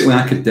were basically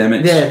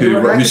academics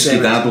who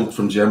skedaddled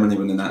from Germany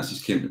when the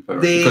Nazis came to power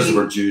because they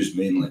were Jews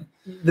mainly.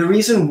 The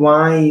reason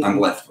why... And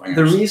left-wingers.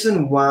 The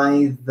reason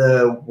why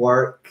the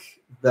work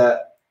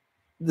that...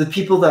 The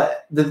people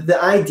that... The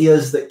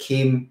ideas that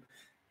came...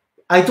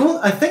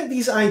 I think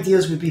these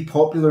ideas would be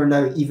popular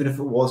now even if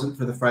it wasn't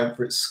for the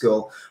Frankfurt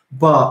School,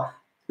 but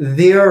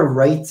their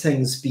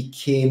writings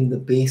became the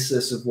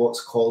basis of what's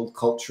called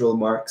cultural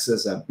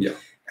Marxism. Yeah.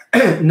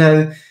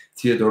 Now,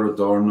 Theodor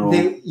Adorno,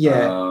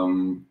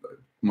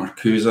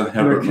 Marcuse,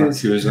 Herbert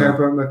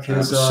Marcuse.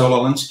 Was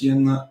Sololinsky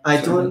in that? I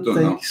don't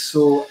think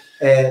so.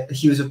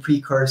 He was a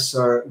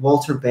precursor.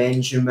 Walter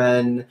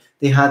Benjamin.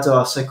 They had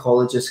a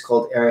psychologist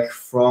called Erich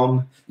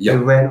Fromm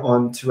who went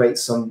on to write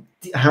some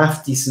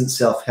half-decent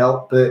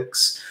self-help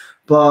books.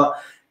 But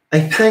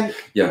I think...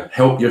 Yeah,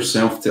 help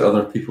yourself to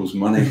other people's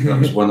money. That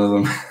was one of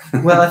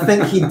them. Well, I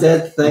think he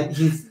did think...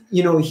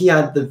 He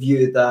had the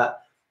view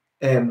that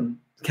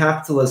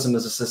capitalism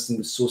as a system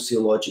was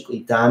sociologically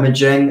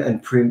damaging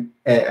and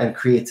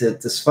created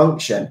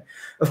dysfunction.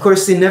 Of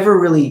course, they never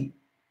really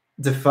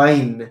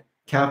define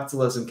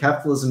capitalism.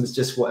 Capitalism is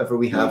just whatever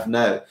we have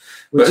now.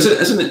 But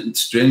isn't it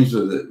strange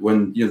though that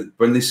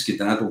when they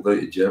skedaddled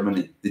out of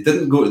Germany, they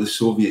didn't go to the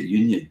Soviet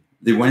Union.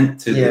 They went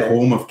to the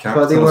home of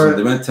capitalism.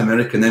 They went to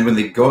America, and then when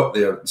they got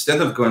there,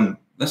 instead of going,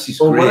 "This is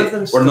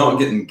great, we're not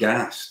getting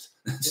gassed,"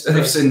 instead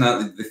of saying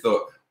that, they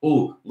thought,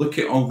 "Oh, look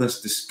at all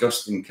this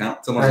disgusting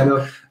capitalism." I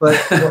know, but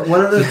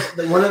one of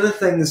the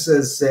things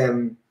is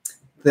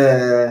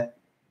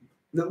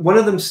one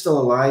of them's still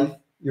alive.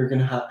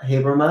 Jürgen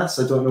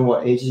Habermas. I don't know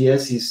what age he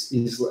is. He's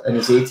in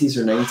his 80s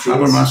or 90s.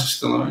 Habermas is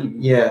still alive.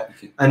 Yeah,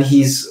 okay. And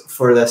he's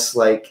for this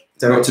like.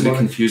 Not to be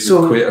confused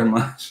with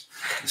Quatermass,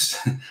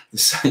 the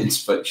science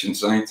fiction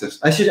scientist.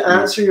 I should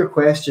answer your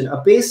question.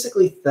 I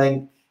basically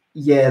think,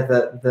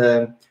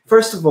 that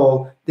first of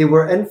all, they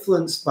were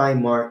influenced by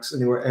Marx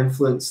and they were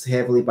influenced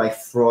heavily by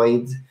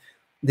Freud.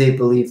 They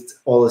believed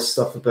all this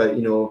stuff about,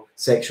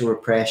 sexual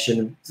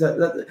repression.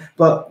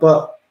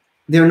 But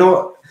they're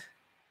not...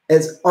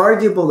 It's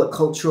arguable that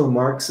cultural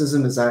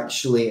Marxism is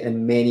actually,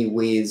 in many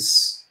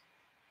ways,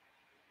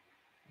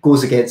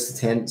 goes against the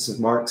tenets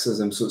of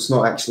Marxism. So it's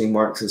not actually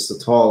Marxist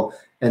at all,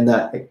 and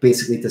that it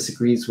basically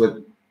disagrees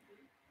with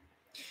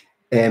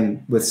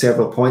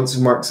several points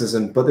of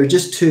Marxism. But they're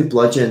just two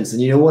bludgeons.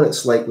 And you know what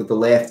it's like with the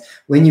left?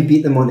 When you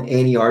beat them on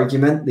any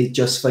argument, they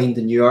just find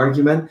a new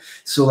argument.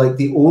 So like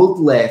the old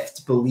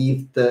left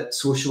believed that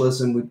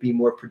socialism would be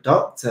more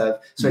productive.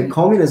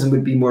 Communism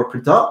would be more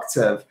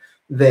productive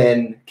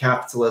than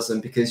capitalism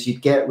because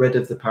you'd get rid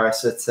of the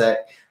parasitic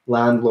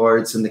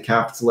landlords and the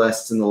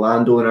capitalists and the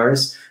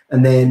landowners,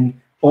 and then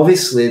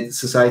obviously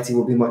society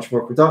will be much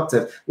more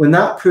productive. When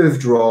that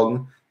proved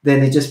wrong,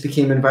 then they just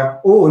became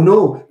oh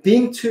no,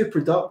 being too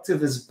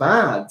productive is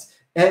bad.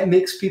 It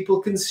makes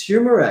people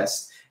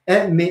consumerist.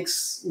 It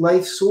makes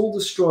life soul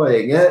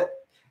destroying.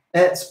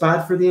 It's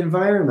bad for the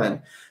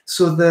environment.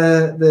 So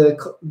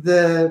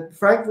the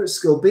Frankfurt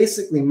School,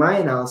 basically my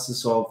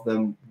analysis of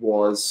them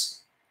was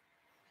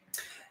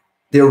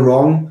they're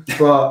wrong,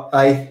 but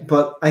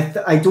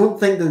I don't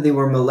think that they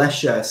were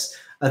malicious.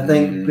 I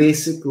think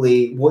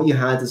basically what you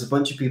had is a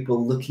bunch of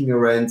people looking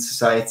around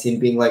society and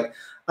being like,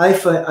 I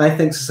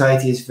think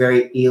society is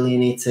very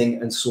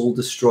alienating and soul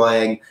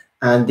destroying,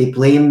 and they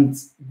blamed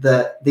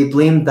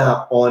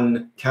that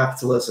on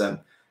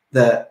capitalism.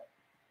 That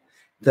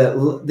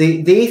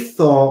they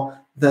thought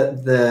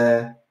that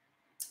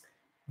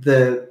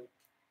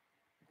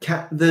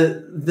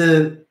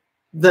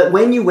that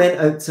when you went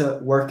out to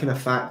work in a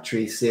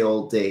factory, say,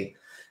 all day,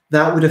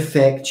 that would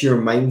affect your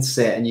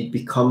mindset and you'd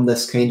become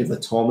this kind of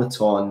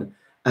automaton.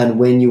 And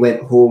when you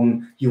went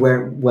home, you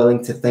weren't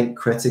willing to think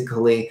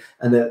critically.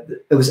 And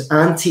it was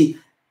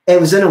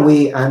in a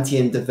way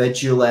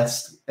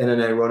anti-individualist in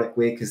an ironic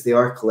way, because they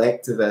are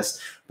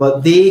collectivists,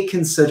 but they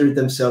considered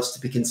themselves to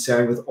be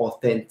concerned with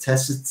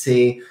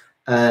authenticity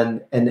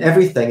and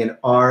everything, and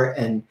art,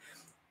 and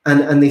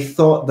they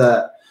thought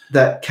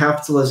that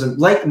capitalism,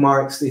 like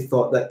Marx, they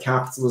thought that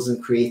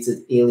capitalism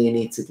created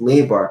alienated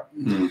labor.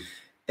 We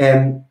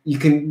can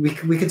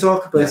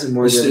talk about it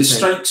more. It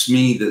strikes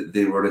me that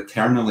they were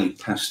eternally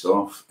pissed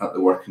off at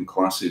the working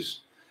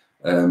classes.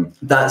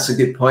 That's a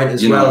good point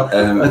as well.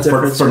 A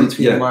difference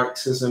between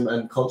Marxism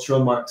and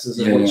cultural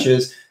Marxism, which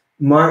is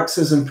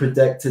Marxism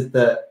predicted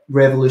that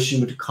revolution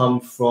would come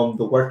from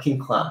the working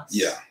class.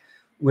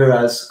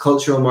 Whereas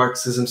cultural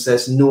Marxism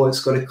says, no,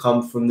 it's got to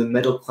come from the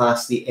middle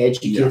class, the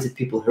educated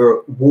people who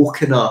are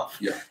woken up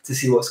to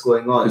see what's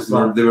going on.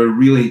 They were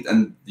really,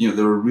 and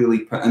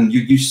and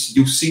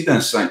you'll see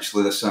this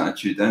actually, this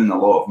attitude in a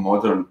lot of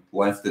modern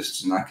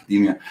leftists in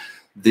academia.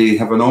 They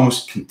have an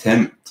almost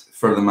contempt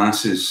for the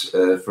masses,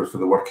 for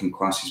the working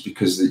classes,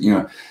 because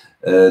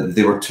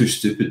they were too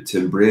stupid to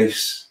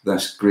embrace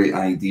this great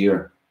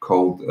idea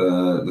called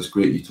this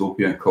great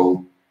utopia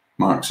called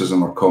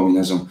Marxism or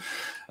communism.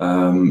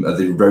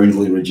 They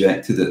roundly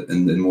rejected it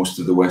in most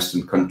of the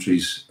Western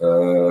countries,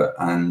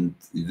 and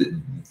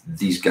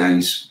these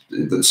guys,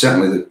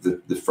 certainly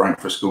the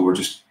Frankfurt School, were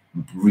just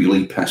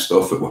really pissed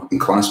off at working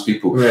class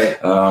people. Right.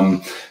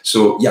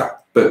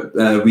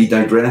 But we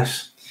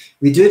digress.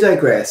 We do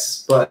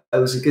digress, but it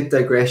was a good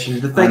digression.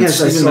 The thing is,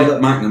 I saw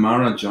that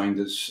McNamara joined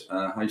us.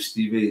 Hi,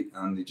 Stevie,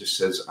 and he just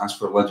says, as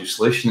for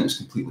legislation, it's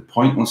completely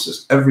pointless,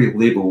 as every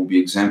label will be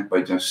exempt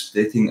by just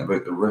stating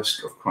about the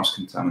risk of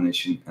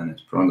cross-contamination in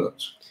its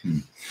products.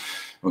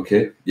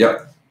 Okay,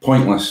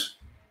 pointless.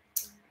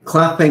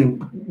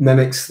 Clapping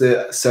mimics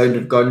the sound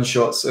of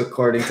gunshots,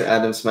 according to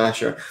Adam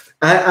Smasher.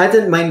 I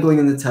didn't mind going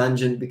on the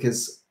tangent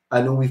because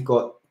I know we've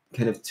got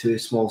kind of 2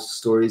 small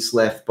stories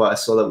left, but I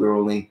saw that we were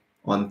only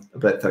on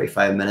about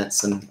 35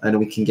 minutes, and I know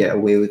we can get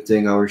away with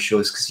doing our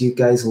shows because you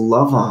guys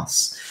love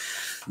us.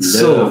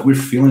 So we're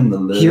feeling the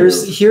love.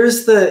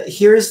 Here's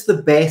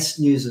the best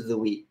news of the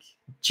week.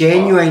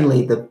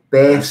 Genuinely the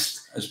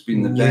best. It's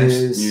been the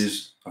best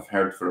news I've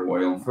heard for a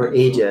while. For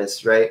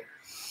ages, right?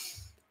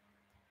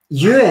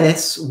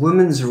 US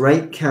women's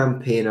right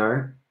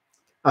campaigner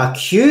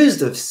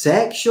accused of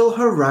sexual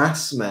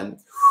harassment.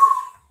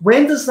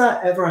 When does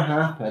that ever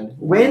happen?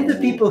 When do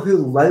people who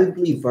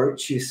loudly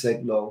virtue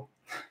signal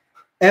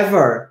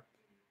ever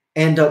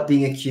end up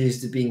being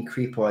accused of being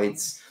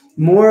creepoids?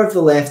 More of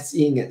the left's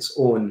eating its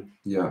own.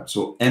 Yeah,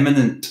 so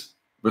eminent,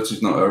 this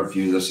is not our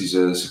view, this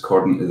is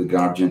according to The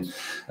Guardian,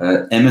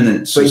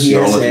 eminent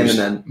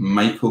sociologist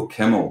Michael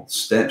Kimmel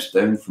steps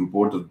down from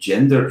board of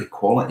Gender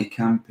Equality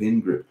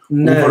Campaign Group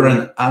over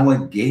an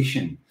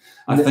allegation.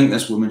 I think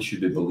this woman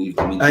should be believed.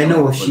 I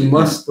know, she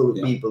must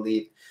be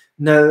believed.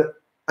 Now,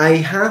 I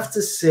have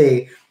to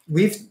say,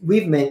 we've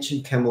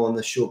mentioned Kimmel on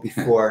the show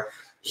before.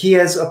 He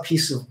has a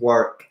piece of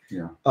work.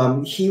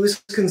 He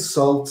was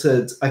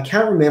consulted. I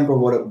can't remember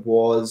what it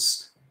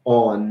was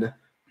on,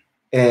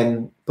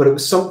 but it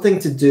was something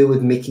to do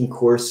with making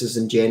courses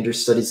in gender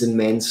studies and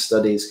men's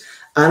studies.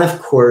 And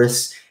of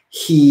course,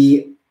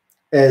 he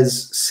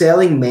is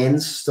selling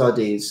men's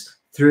studies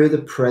through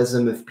the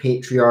prism of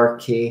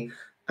patriarchy,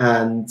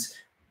 and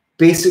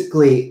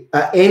basically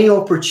at any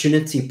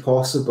opportunity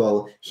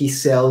possible, he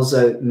sells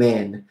out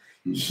men.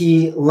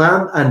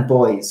 And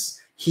boys.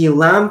 He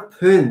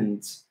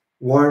lampooned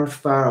Warren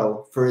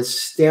Farrell for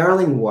his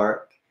sterling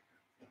work,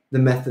 The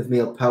Myth of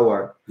Male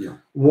Power.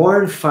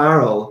 Warren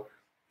Farrell,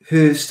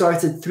 who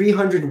started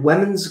 300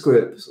 women's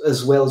groups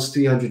as well as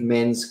 300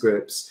 men's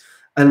groups,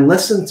 and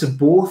listened to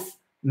both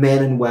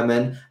men and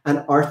women and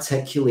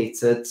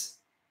articulated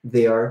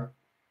their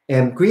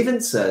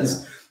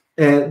grievances.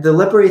 The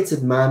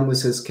Liberated Man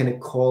was his kind of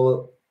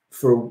call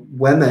for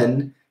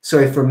men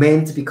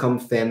to become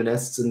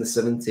feminists in the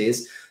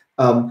 70s.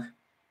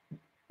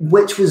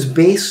 Which was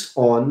based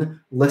on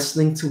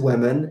listening to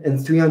women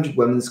in 300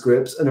 women's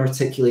groups and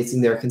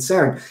articulating their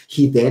concern.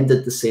 He then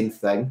did the same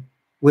thing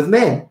with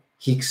men.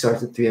 He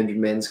started 300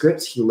 men's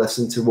groups, he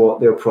listened to what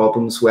their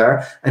problems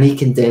were, and he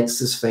condensed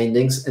his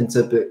findings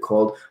into a book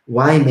called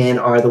Why Men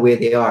Are the Way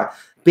They Are,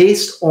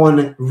 based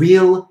on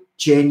real,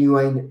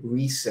 genuine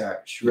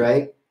research,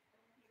 right?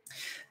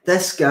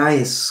 This guy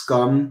is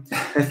scum.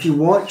 If you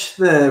watch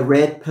the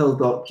Red Pill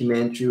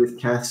documentary with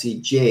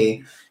Cassie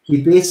J,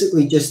 he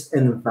basically just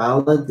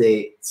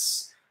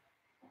invalidates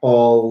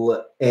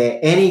all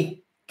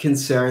any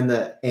concern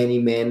that any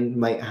men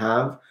might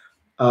have.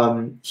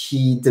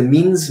 He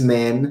demeans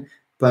men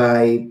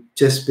by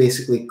just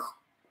basically,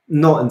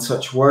 not in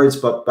such words,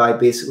 but by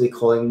basically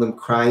calling them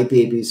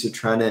crybabies who are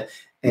trying to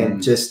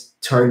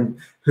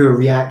who are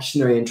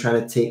reactionary and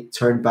trying to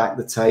turn back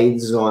the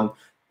tides on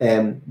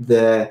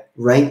the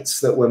rights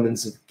that women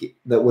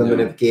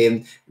have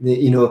gained,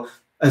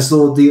 as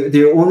though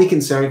their only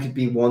concern could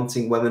be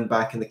wanting women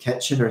back in the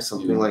kitchen or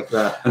something like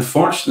that.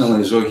 Unfortunately,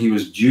 as well, he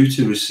was due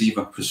to receive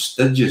a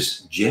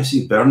prestigious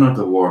Jesse Bernard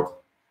Award.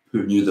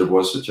 Who knew there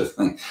was such a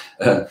thing?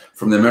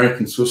 From the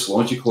American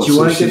Sociological Association. Do you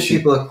want to give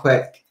people a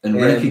quick... In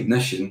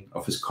recognition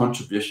of his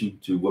contribution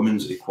to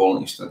women's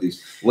equality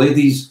studies.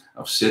 Ladies,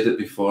 I've said it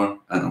before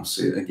and I'll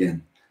say it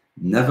again.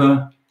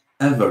 Never,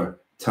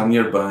 ever turn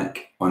your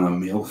back on a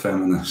male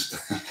feminist.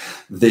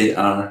 They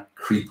are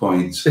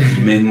creepoids,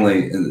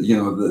 mainly.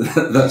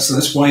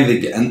 That's why they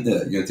get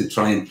into it, to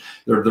try and...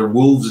 They're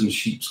wolves in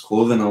sheep's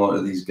clothing, a lot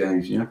of these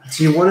guys,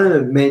 So you want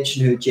to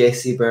mention who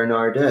Jessie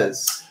Bernard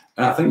is?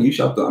 I think you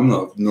should. I'm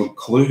not no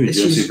clue who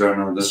Jessie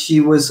Bernard is.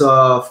 She was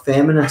a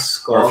feminist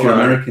scholar. Or if you're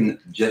American,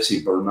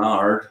 Jessie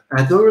Bernard.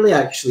 I don't really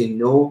actually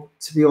know,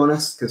 to be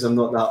honest, because I'm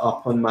not that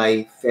up on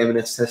my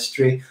feminist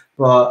history.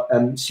 But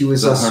she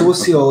was a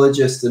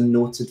sociologist and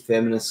noted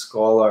feminist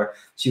scholar.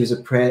 She was a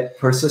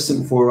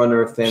persistent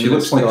forerunner of feminism. She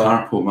looks like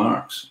Harpo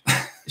Marx.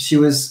 She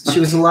was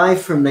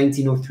alive from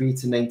 1903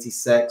 to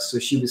 96, so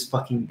she was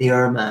fucking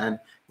there, man,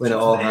 when it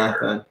all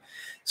happened.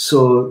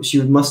 So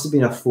she must have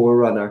been a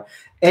forerunner.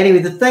 Anyway,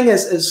 the thing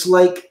is, it's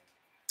like,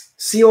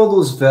 see all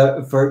those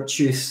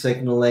virtue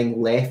signaling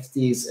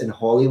lefties in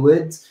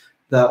Hollywood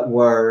that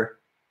were,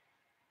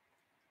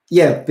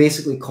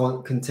 basically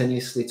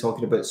continuously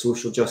talking about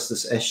social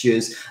justice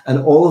issues, and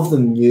all of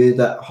them knew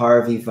that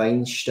Harvey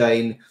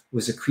Weinstein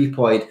was a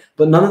creepoid,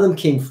 but none of them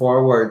came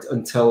forward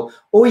until,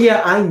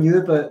 I knew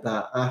about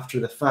that after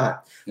the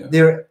fact. Yeah.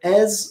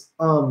 There's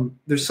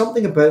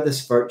something about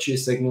this virtue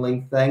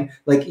signaling thing.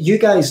 Like, you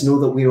guys know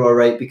that we're all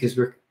right because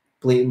we're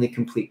blatantly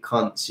complete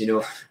cunts,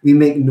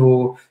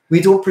 we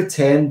don't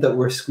pretend that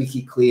we're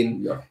squeaky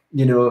clean.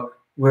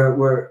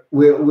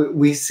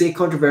 We say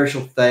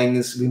controversial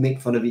things, we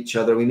make fun of each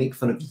other, we make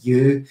fun of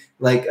you,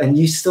 and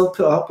you still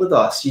put up with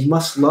us. You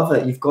must love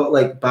it. You've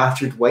got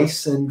battered wife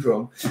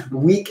syndrome.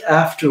 Week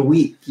after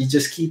week, you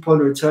just keep on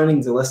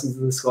returning to listen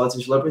to the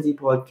Scottish Liberty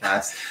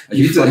podcast.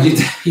 You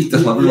deliberately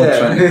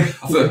trying. I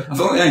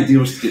thought the idea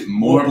was to get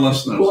more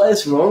listeners. What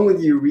is wrong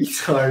with you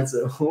retards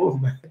at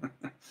home?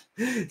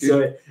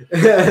 Sorry,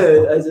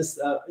 I just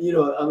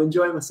I'm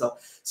enjoying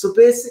myself. So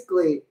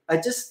basically, I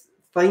just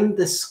find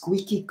this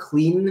squeaky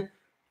cleanness,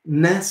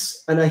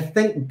 and I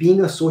think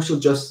being a social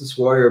justice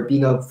warrior,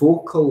 being a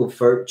vocal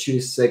virtue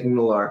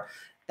signaler,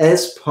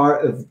 is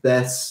part of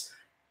this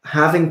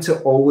having to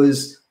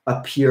always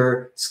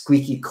appear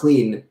squeaky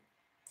clean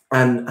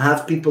and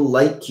have people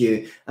like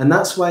you. And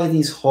that's why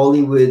these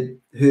Hollywood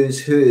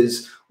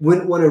who's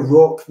wouldn't want to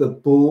rock the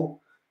boat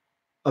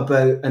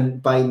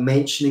by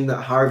mentioning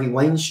that Harvey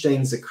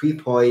Weinstein's a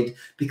creepoid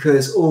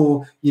because,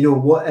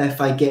 what if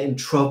I get in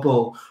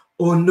trouble?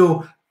 Oh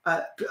no,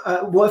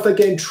 what if I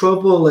get in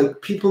trouble?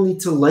 People need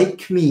to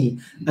like me.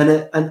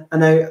 And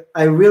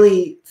I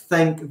really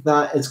think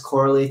that is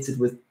correlated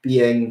with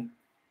being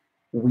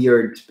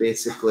weird,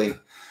 basically.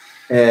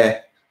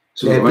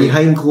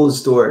 Behind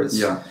closed doors.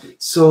 Yeah.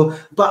 So,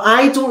 but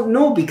I don't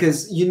know,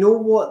 because you know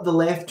what the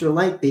left are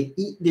like. They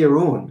eat their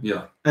own.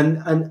 Yeah.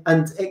 And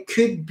it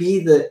could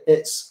be that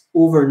it's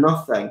over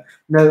nothing.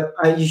 Now,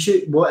 you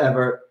should,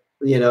 whatever,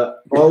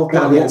 all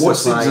caveats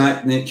what's the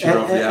exact nature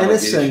of the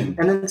allegation?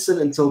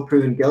 Innocent until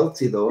proven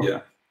guilty, though.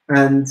 Yeah.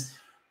 And,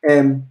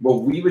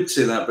 well, we would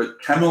say that,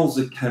 but Kimmel's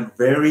the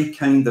very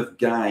kind of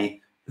guy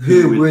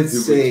who would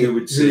say,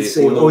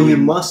 you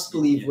must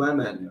believe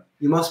women. Yeah.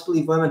 You must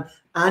believe women.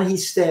 And he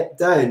stepped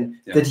down.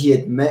 Yeah. Did he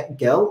admit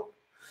guilt?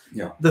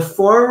 Yeah. The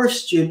former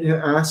student who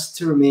asked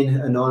to remain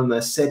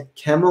anonymous said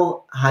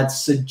Kimmel had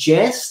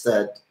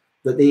suggested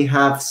that they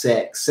have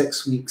sex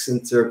 6 weeks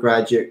into her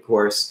graduate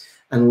course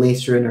and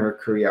later in her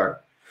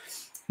career.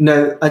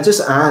 Now, I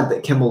just add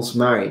that Kimmel's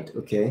married,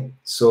 okay?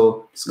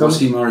 So was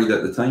he married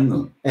at the time,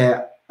 though?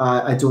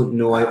 I don't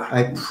know.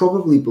 I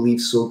probably believe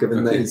so,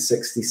 given that he's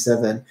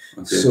 67.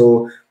 Okay.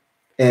 So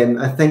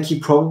I think he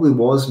probably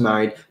was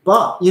married.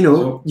 But, you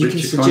can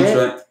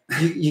suggest...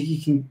 You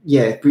can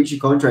breach your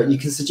contract. You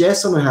can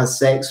suggest someone has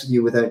sex with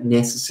you without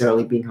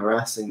necessarily being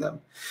harassing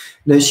them.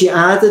 Now, she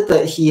added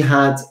that he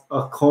had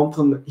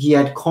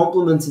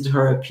complimented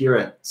her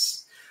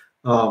appearance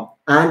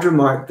and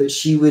remarked that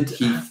she would...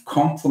 He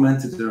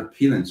complimented her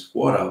appearance.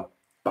 What a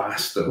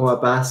bastard. What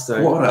a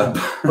bastard. What a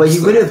bastard. But he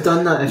would have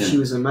done that if she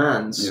was a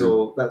man,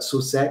 so that's so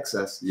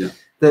sexist. Yeah.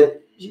 That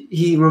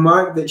he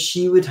remarked that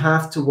she would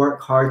have to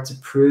work hard to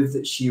prove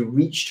that she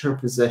reached her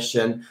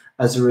position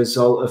as a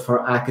result of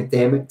her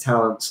academic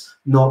talents,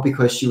 not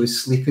because she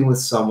was sleeping with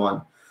someone.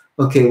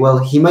 Okay, well,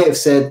 he might have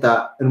said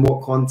that. In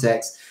what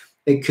context?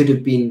 It could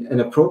have been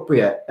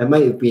inappropriate. It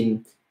might have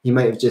been, he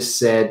might have just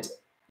said,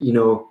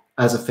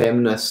 as a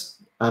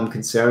feminist, I'm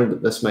concerned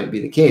that this might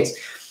be the case.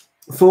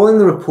 Following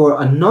the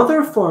report,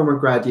 another former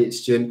graduate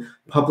student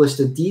published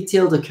a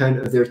detailed account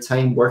of their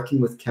time working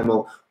with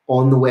Kimmel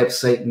on the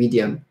website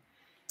Medium.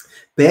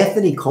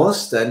 Bethany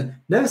Costin,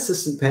 now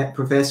assistant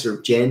professor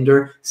of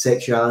gender,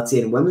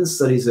 sexuality, and women's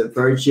studies at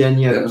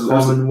Virginia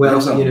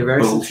Commonwealth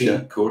University.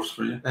 Bullshit course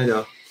for you. I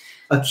know.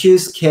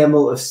 accused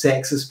Kemmel of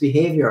sexist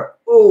behavior.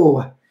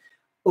 Oh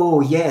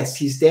yes,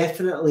 he's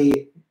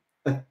definitely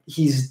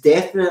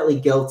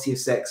guilty of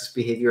sexist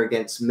behavior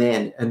against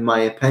men, in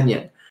my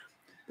opinion.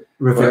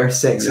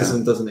 Reverse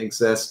sexism doesn't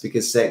exist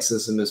because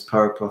sexism is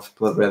power,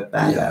 blah, blah,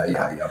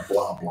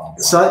 blah.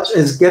 Such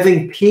as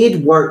giving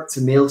paid work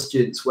to male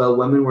students while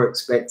women were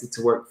expected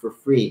to work for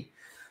free.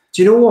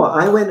 Do you know what?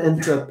 I went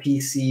into a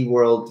PC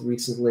world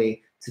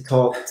recently to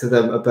talk to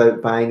them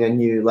about buying a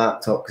new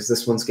laptop because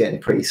this one's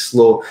getting pretty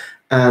slow.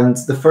 And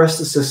the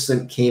first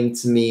assistant came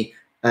to me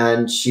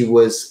and she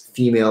was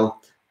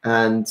female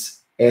and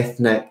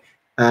ethnic.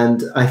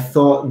 And I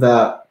thought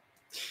that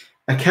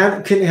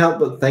couldn't help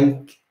but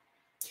think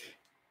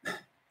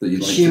that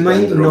you'd like she to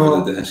might bend her not.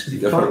 over the desk to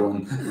give her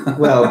one.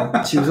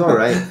 Well, she was all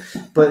right.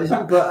 But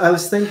I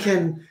was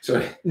thinking,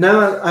 sorry.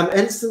 Now I'm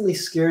instantly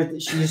scared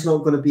that she's not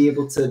going to be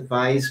able to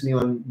advise me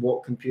on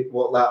what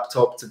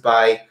laptop to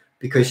buy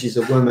because she's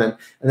a woman.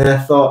 And then I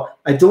thought,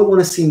 I don't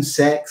want to seem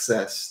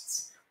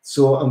sexist,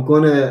 so I'm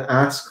going to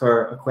ask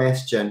her a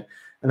question.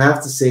 And I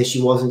have to say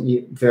she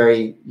wasn't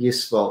very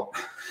useful.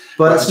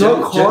 But it's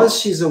not because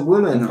she's a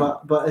woman,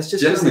 but it's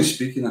just... Generally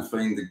speaking, I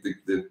find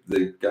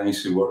the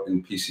guys who work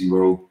in PC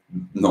world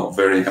not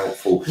very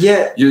helpful.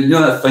 Yeah. You know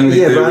that thing they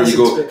do where you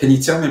go, can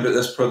you tell me about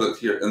this product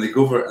here? And they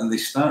go over and they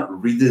start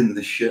reading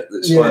the shit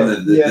that's on the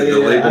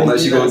label. And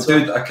you go,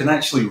 dude, I can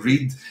actually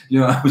read.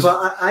 You know,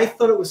 But I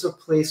thought it was a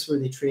place where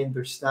they trained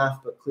their staff,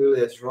 but clearly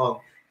it's wrong.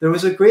 There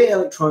was a great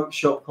electronic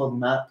shop called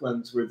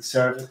Maplins where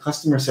the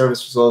customer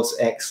service was always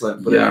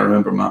excellent. But I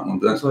remember Maplin.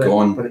 That's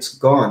gone. But it's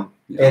gone.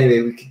 Yeah.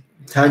 Anyway, we could...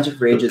 Tangent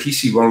ranges. The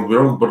PC world,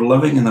 we're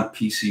living in a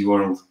PC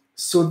world.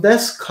 So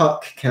this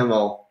cuck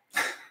Kemmel,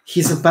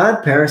 he's a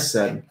bad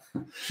person.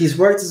 He's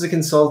worked as a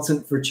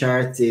consultant for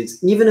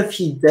charities. Even if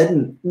he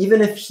didn't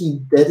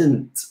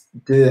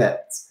do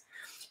it.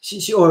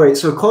 All right.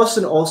 So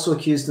Costin also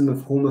accused him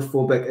of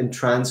homophobic and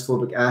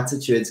transphobic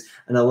attitudes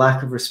and a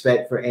lack of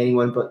respect for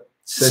anyone but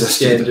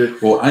cisgender.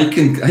 Well, I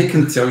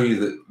can tell you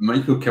that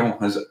Michael Kemmel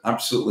has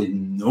absolutely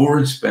no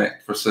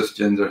respect for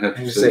cisgender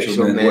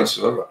heterosexual men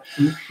whatsoever.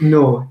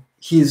 No.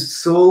 He's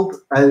sold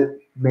out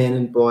men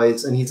and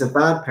boys, and he's a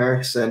bad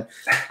person.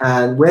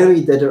 And whether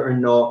he did it or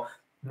not,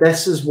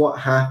 this is what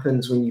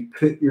happens when you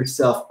put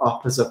yourself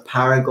up as a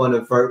paragon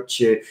of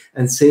virtue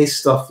and say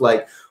stuff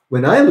like,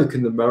 when I look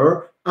in the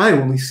mirror, I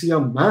only see a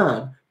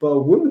man, but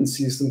a woman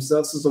sees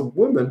themselves as a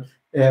woman,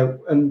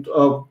 and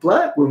a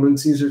black woman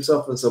sees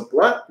herself as a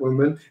black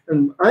woman,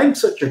 and I'm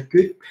such a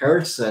good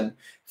person.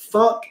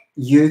 Fuck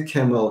you,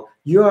 Kemmel.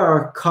 You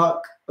are a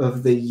cuck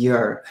of the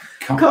year.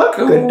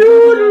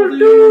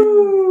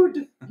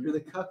 Cuck-a-doodle-dude. You're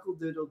the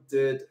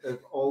cuckle-doodle-dude of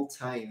all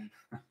time.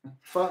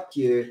 Fuck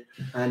you.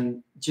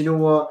 And do you know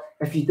what?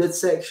 If you did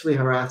sexually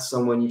harass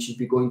someone, you should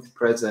be going to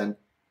prison.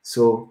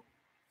 So,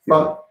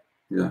 fuck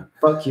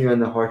you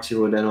and the horse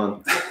you rode in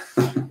on.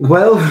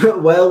 While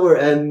we're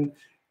in,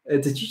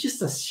 did you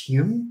just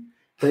assume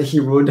that he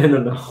rode in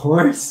on a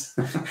horse?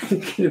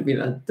 It could have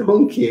been a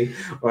donkey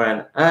or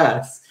an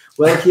ass.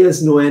 Well, he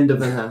has no end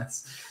of an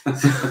ass.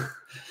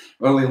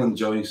 Well, he'll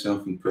enjoy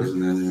himself in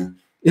prison anyway.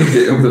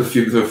 There are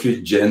a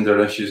few gender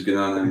issues going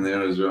on in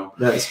there as well.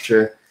 That's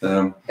true.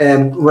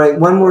 Right,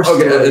 one more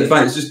story. Okay, in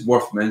fact, it's just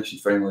worth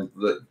mentioning finally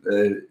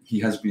that he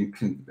hasn't been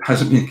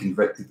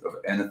convicted of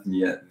anything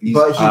yet.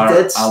 But he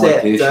did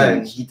step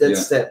down. He did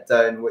step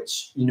down,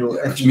 which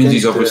which means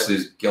he's obviously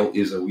as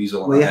guilty as a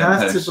weasel. Well, you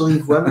have to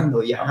believe women,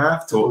 though. You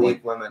have to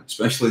believe women,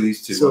 especially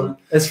these two women.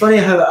 It's funny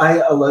how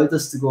I allowed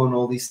us to go on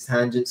all these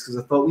tangents because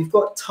I thought we've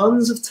got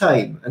tons of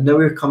time, and now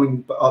we're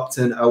coming up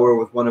to an hour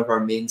with one of our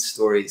main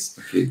stories.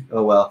 Okay.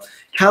 Oh well.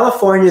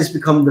 California has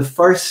become the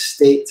first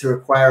state to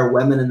require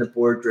women in the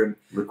boardroom.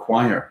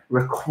 Require.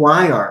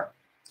 Okay.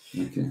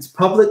 It's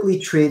publicly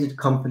traded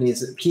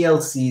companies,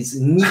 PLCs,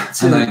 need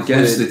to. And I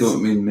guess they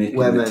don't mean making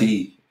the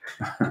tea.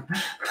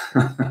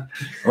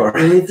 Or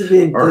they need to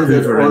be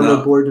included on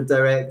the board of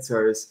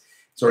directors.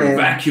 Sorry,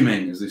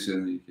 vacuuming, as they say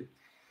in the UK.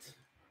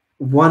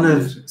 One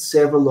of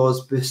several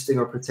laws boosting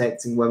or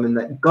protecting women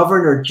that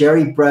Governor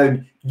Jerry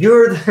Brown,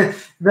 you're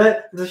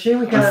the shame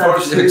we can't.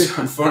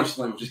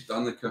 Unfortunately, we've just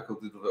done the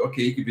cuckle-doodle.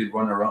 Okay, you could be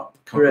runner-up.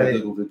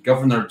 Cuckle-doodle.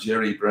 Governor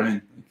Jerry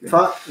Brown. Okay.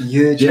 Fuck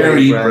you,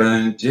 Jerry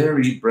Brown.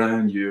 Jerry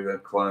Brown, you're a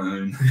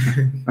clown.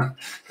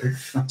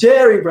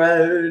 Jerry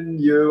Brown,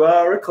 you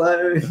are a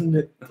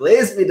clown.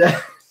 Blaze me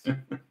down.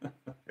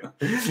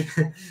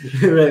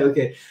 Right,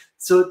 okay.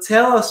 So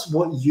tell us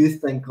what you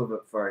think of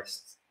it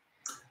first.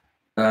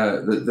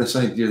 This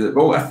idea that,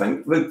 well, I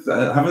think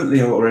that haven't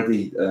they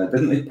already,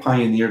 didn't they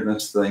pioneer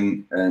this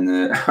thing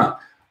in,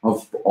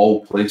 of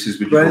all places,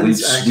 would you believe,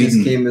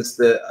 Sweden? Came as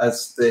the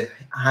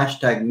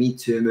hashtag Me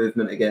Too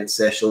movement against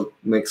sexual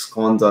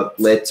misconduct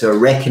led to a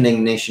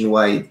reckoning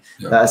nationwide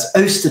that has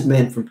ousted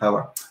men from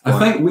power. I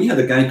think we had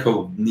a guy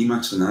called Nima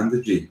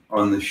Sanandaji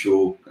on the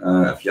show,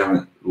 if you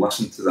haven't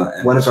listened to that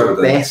episode. One of our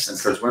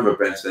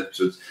best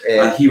episodes.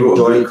 And he wrote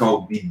a book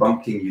called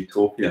Debunking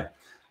Utopia.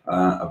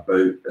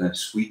 about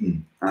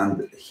Sweden,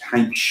 and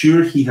I'm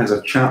sure he has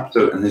a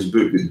chapter in his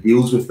book that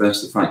deals with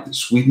this, the fact that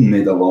Sweden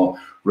made a law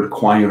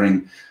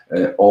requiring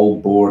all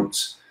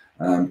boards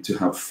to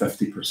have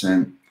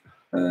 50%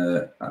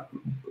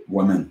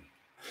 women.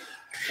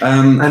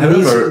 And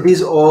however,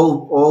 these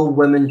all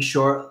women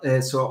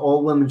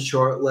all women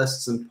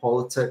shortlists in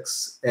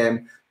politics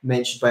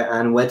mentioned by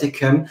Anne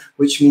Widdecombe,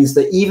 which means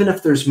that even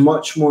if there's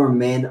much more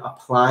men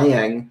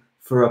applying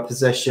for a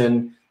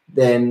position,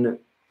 then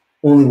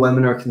only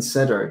women are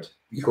considered.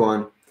 Go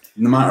on.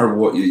 No matter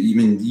what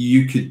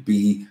you could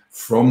be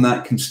from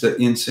that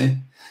constituency,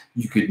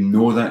 you could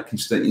know that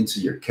constituency,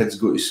 your kids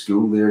go to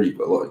school there, you've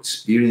got a lot of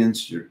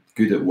experience, you're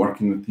good at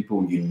working with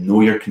people, you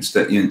know your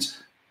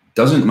constituents.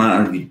 Doesn't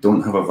matter if you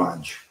don't have a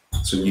vag.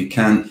 So you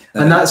can,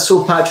 and that's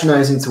so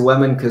patronizing to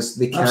women because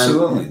they can't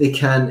absolutely.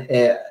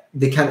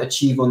 they can't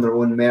achieve on their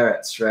own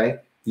merits, right?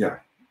 Yeah.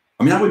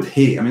 I mean, I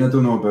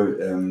don't know about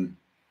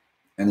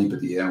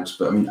anybody else,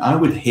 but I mean, I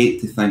would hate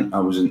to think I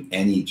was in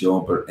any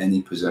job or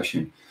any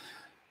position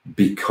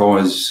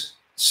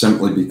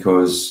simply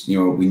because, you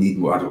know, we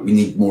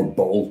need more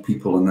bald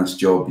people in this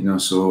job, you know,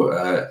 so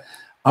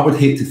I would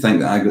hate to think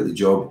that I got the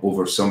job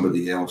over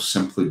somebody else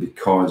simply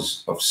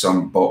because of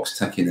some box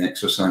ticking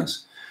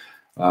exercise.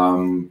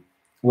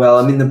 Well,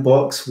 I mean, the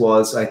box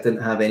was I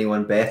didn't have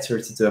anyone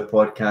better to do a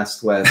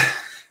podcast with.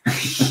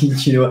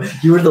 You know,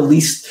 you were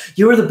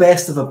the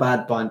best of a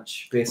bad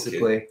bunch,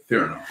 basically. Okay,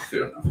 fair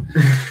enough.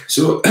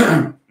 So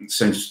it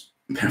sounds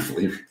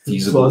perfectly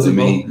feasible to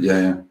me.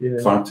 Yeah,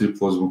 far too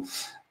plausible.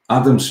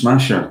 Adam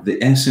Smasher, the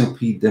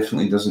SLP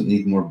definitely doesn't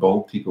need more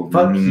bald people.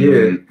 Fuck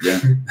you. Yeah.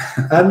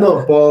 I'm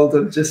not bald.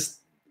 I've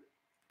just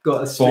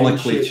got a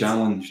strange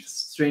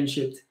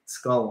shaped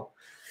skull.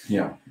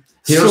 Yeah.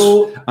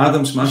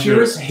 Adam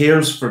Smasher,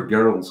 hairs for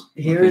girls.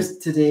 Here's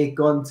today,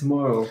 gone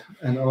tomorrow,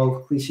 and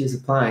all cliches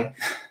apply.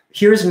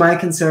 Here's my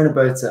concern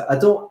about it.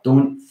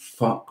 Don't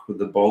fuck with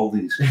the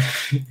baldies.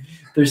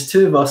 There's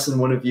two of us and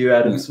one of you,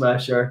 Adam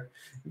Smasher.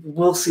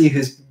 We'll see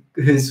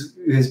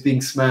who's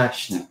being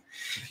smashed. Yeah.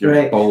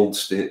 Your bald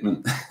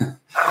statement.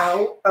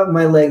 Ow,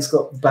 my legs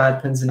got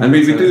bad pins in. I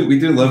mean, we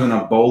do live in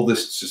a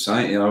baldest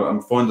society.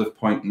 I'm fond of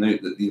pointing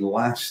out that the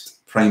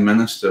last Prime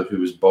Minister who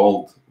was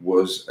bald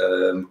was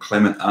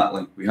Clement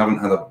Attlee. We haven't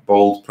had a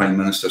bald Prime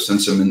Minister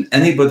since him, and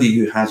anybody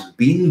who has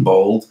been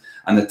bald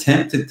and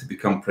attempted to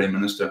become Prime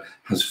Minister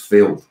has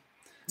failed.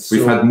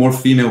 We've had more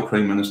female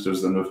Prime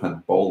Ministers than we've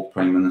had bald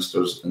Prime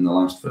Ministers in the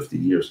last 50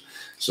 years.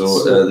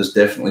 So there's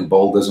definitely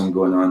baldism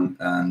going on,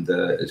 and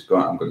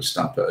I'm going to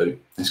stamp it out.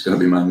 It's going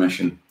to be my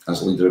mission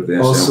as leader of the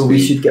SLP. Also, we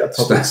should get a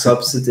public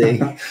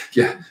subsidy.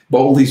 Yeah,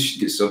 baldies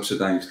should get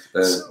subsidised.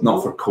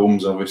 Not for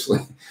combs, obviously.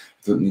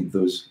 Don't need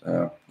those.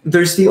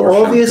 There's the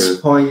obvious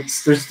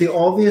points. There's the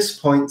obvious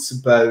points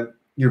about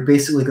you're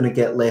basically going to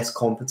get less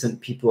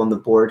competent people on the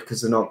board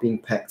because they're not being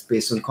picked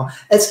based on.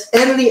 It's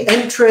in the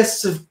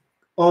interests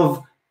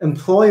of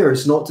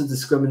employers not to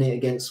discriminate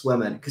against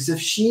women, because if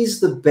she's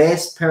the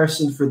best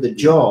person for the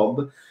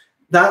job,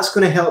 that's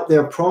going to help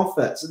their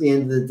profits at the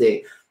end of the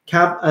day.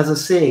 As I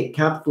say,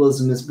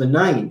 capitalism is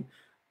benign,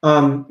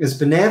 is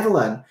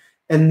benevolent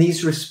in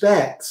these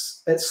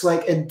respects. It's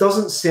like it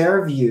doesn't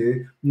serve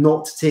you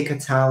not to take a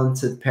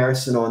talented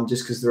person on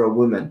just because they're a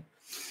woman.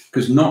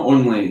 Because not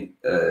only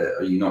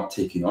are you not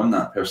taking on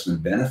that person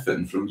and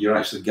benefiting from, you're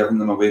actually giving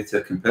them away to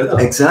a competitor.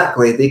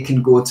 Exactly. They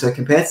can go to a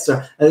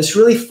competitor. And it's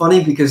really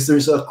funny because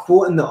there's a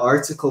quote in the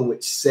article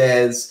which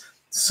says,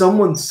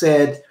 someone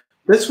said,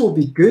 this will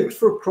be good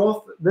for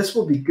profit. This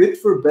will be good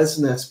for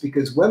business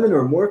because women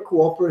are more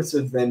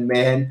cooperative than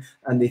men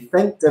and they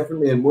think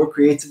differently and more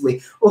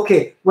creatively.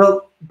 Okay,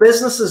 well,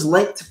 businesses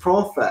like to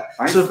profit.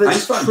 I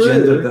thought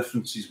gender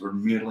differences were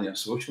merely a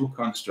social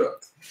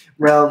construct.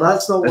 Well,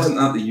 that's not Isn't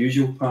that the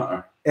usual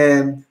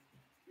pattern?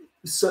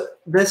 So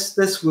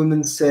this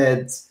woman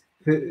said,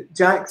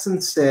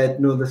 Jackson said,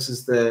 no, this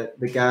is the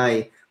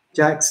guy.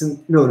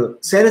 Jackson, no.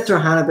 Senator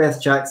Hannah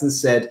Beth Jackson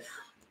said,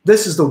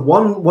 this is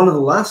one of the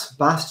last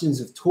bastions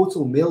of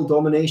total male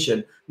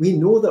domination. We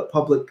know that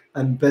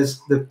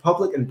the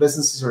public and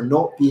businesses are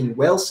not being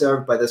well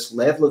served by this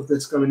level of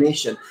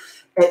discrimination.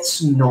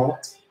 It's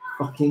not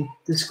fucking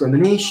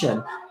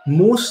discrimination.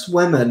 Most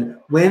women,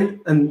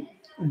 and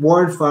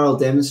Warren Farrell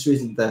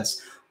demonstrated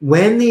this,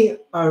 when they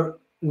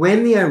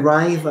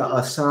arrive at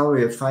a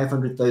salary of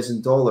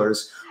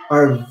 $500,000,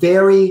 are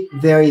very,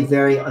 very,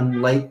 very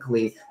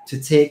unlikely to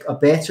take a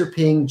better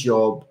paying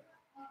job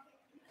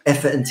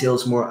if it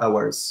entails more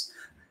hours.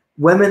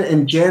 Women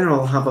in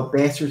general have a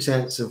better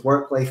sense of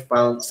work-life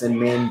balance than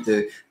men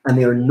do, and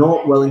they are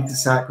not willing to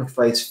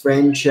sacrifice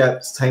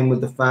friendships, time with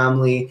the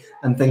family,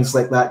 and things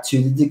like that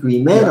to the degree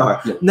men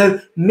are. Yeah. Now,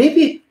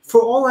 maybe,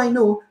 for all I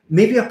know,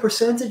 maybe a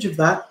percentage of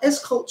that is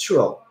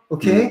cultural,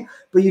 okay?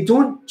 But you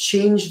don't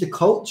change the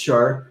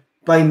culture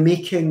by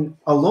making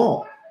a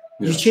law.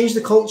 Yeah. You change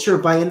the culture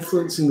by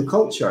influencing the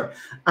culture.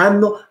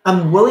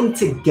 I'm willing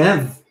to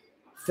give,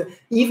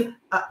 even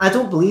I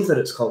don't believe that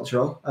it's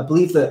cultural. I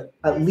believe that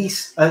at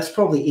least it's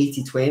probably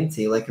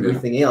 80-20, like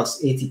everything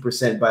else,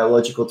 80%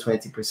 biological,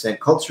 20%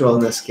 cultural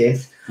in this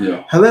case.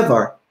 Yeah.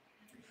 However,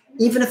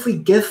 even if we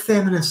give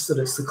feminists that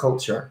it's the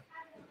culture,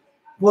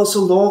 what's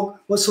a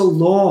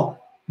law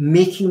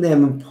making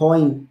them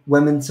appoint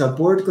women to a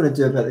board going to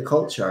do about the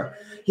culture?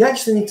 You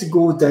actually need to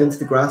go down to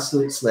the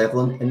grassroots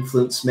level and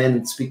influence men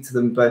and speak to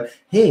them about,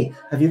 hey,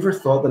 have you ever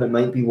thought that it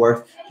might be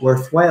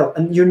worthwhile?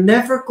 And you're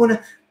never going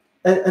to.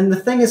 And the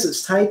thing is,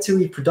 it's tied to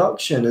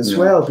reproduction as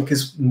well,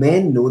 because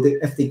men know that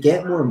if they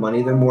get more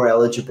money, they're more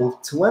eligible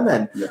to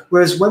women. Yeah.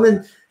 Whereas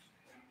women,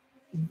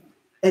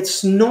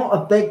 it's not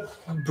a big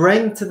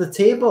bring to the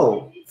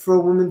table for a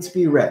woman to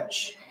be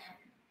rich.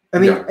 I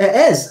mean, it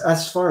is,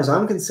 as far as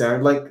I'm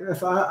concerned. Like,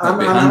 if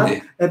it'd be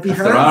handy. If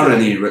there are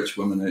any rich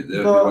women out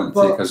there who want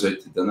to take us out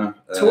to dinner.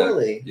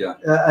 Totally.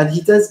 And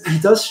he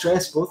does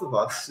stress both of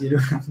us, you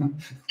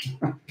know.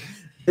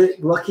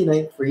 Lucky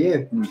night for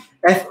you.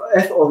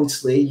 If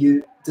obviously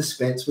you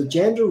dispense with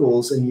gender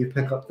roles and you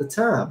pick up the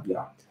tab.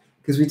 Yeah.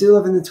 Because we do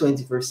live in the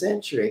 21st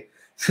century.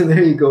 So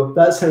there you go.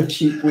 That's how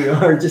cheap we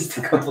are. Just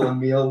a couple of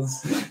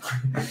meals.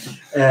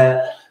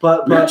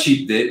 But we're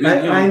cheap date.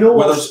 I know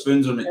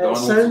Wetherspoons or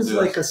McDonald's. It sounds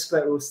like a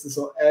spit roast is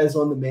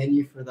on the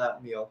menu for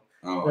that meal.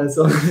 Oh. That's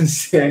all I'm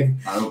saying.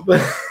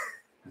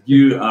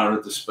 You are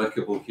a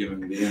despicable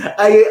human being.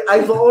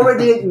 I've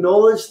already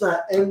acknowledged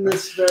that in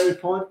this very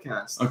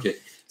podcast. Okay.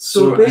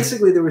 So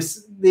basically,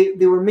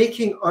 they were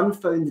making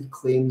unfounded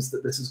claims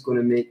that this is going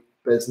to make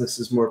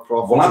businesses more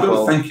profitable. Well, I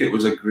don't think it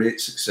was a great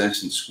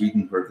success in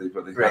Sweden where they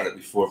had it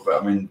before,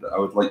 but I mean, I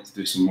would like to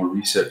do some more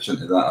research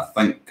into that.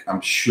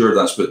 I'm sure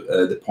that's what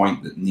the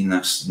point that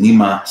Nima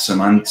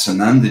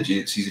Sanandaji,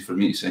 it's easy for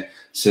me to say,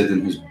 said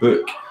in his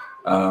book.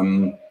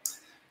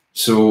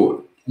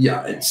 So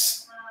yeah, it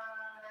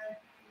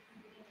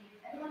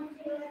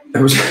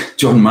was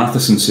John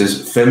Matheson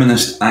says,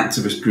 feminist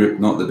activist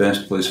group, not the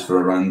best place for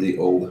a randy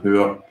old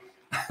whore.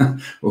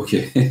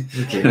 Okay.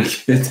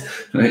 Good.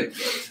 Right.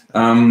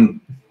 I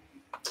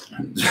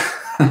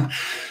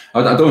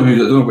don't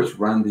know which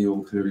randy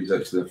old whore he's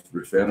actually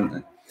referring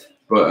to,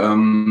 but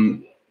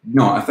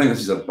no, I think this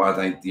is a bad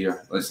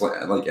idea. It's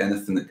like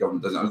anything that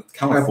government doesn't.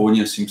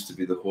 California seems to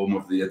be the home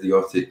of the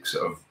idiotic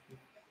sort of,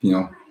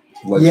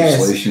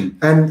 legislation.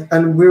 Yes,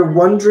 and we're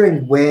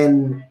wondering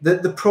when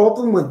the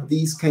problem with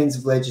these kinds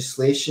of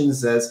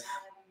legislations is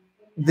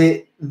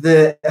the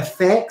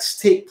effects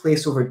take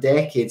place over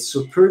decades,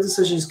 so poor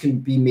decisions can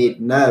be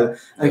made now.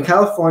 And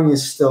California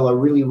is still a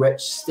really rich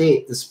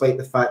state, despite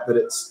the fact that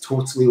it's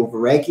totally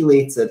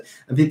overregulated.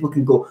 And people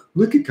can go,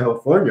 look at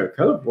California.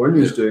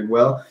 California's doing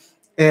well.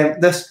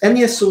 This in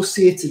the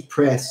Associated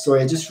Press.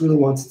 Sorry, I just really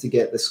wanted to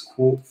get this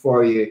quote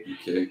for you.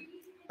 Okay.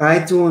 I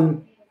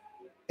don't.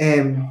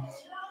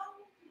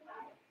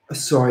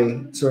 Sorry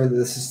that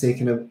this is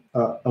taking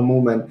a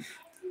moment.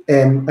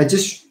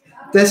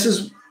 This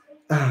is.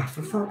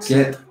 For fuck's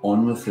sake. Get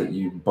on with it,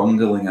 you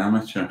bungling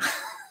amateur.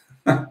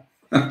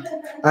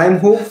 I'm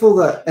hopeful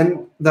that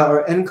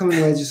our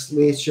incoming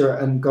legislature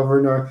and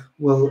governor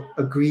will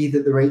agree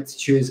that the right to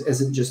choose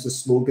isn't just a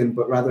slogan,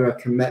 but rather a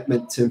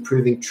commitment to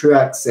improving true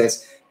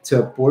access to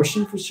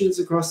abortion for students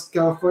across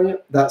California.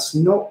 That's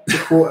not the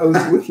quote I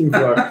was looking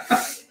for.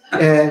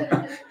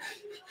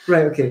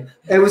 Right, okay.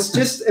 It was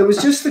just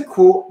the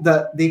quote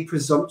that they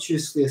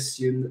presumptuously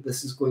assume that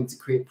this is going to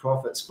create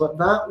profits. But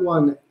that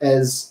one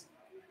is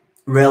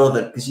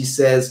relevant because he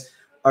says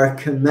our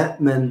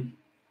commitment,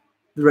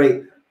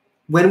 right?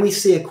 When we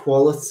say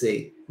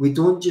equality, we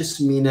don't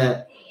just mean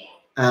it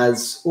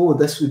as, oh,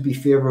 this would be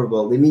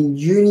favorable. They mean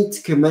you need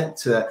to commit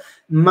to it.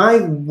 My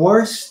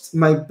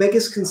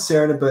biggest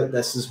concern about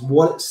this is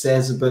what it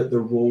says about the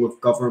role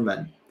of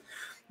government.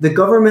 The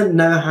government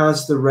now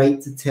has the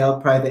right to tell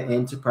private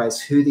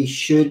enterprise who they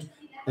should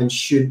and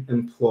shouldn't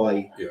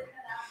employ. Yeah.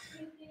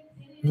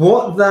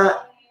 What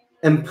that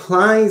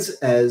implies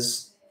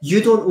is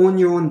you don't own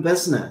your own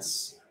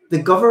business.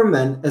 The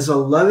government is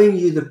allowing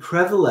you the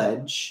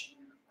privilege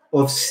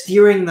of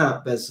steering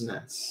that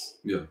business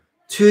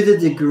to the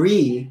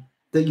degree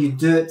that you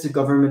do it to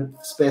government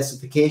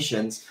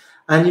specifications.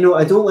 And,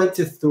 I don't like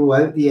to throw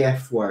out the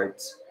F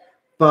word,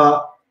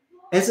 but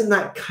isn't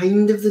that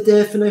kind of the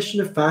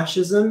definition of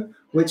fascism?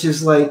 Which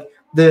is like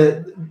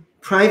the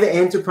private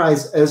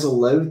enterprise is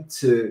allowed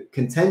to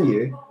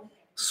continue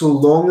so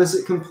long as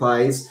it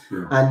complies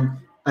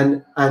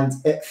and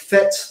it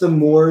fits the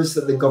mores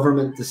that the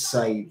government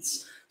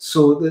decides.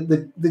 So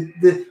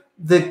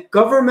the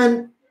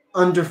government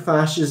under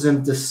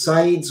fascism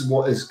decides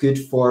what is good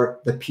for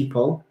the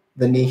people,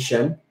 the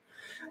nation,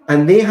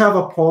 and they have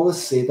a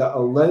policy that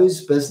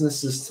allows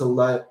businesses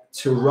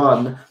to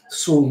run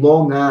so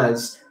long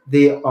as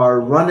they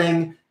are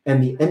running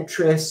in the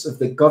interests of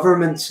the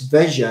government's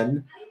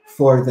vision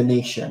for the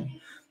nation.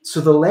 So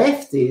the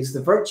lefties,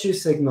 the virtue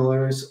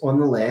signalers on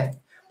the left,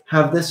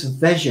 have this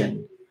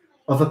vision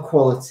of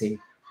equality.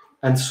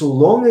 And so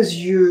long as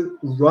you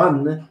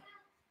run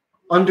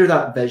under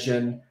that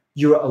vision,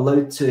 you're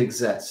allowed to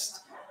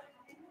exist.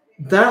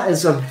 That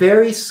is a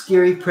very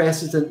scary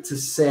precedent to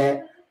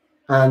set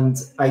and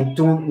I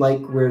don't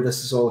like where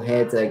this is all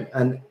heading.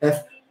 And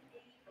if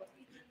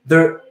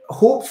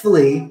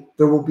hopefully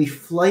there will be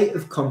flight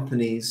of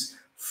companies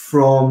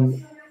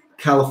from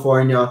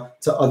California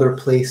to other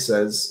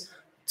places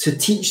to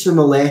teach them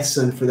a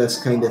lesson for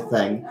this kind of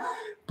thing.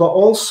 But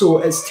also,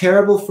 it's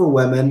terrible for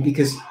women,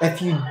 because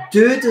if you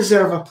do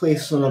deserve a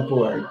place on a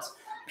board,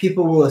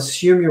 people will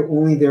assume you're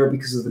only there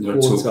because of the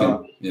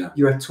quota.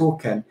 You're a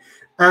token.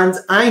 And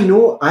I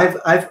know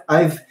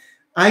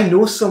I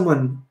know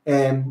someone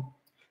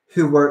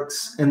who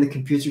works in the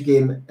computer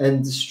game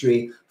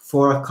industry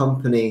for a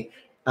company.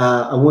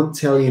 I won't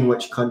tell you in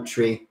which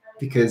country,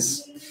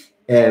 because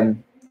I've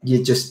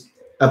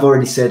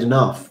already said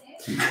enough.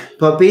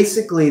 But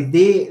basically,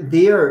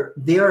 they are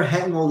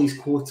hitting all these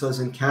quotas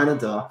in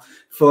Canada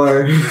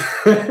for.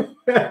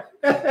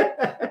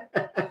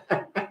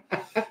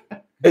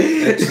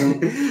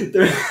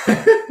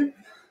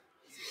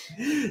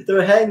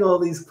 They're hitting all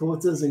these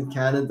quotas in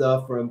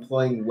Canada for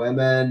employing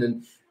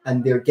women,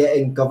 and they're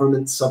getting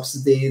government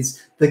subsidies.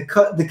 The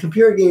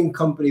computer game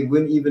company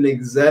wouldn't even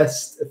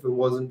exist if it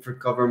wasn't for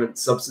government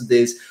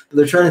subsidies, but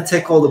they're trying to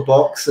tick all the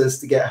boxes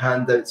to get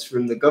handouts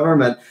from the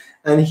government.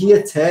 And he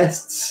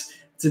attests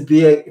to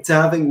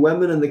having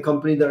women in the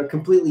company that are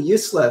completely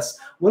useless.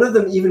 One of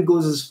them even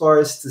goes as far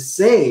as to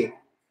say,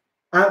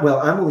 well,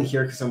 I'm only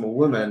here because I'm a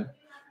woman,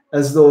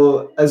 as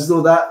though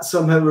that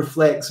somehow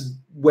reflects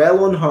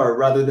well on her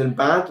rather than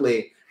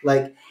badly.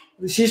 Like,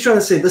 she's trying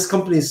to say this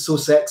company is so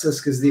sexist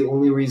because the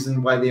only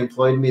reason why they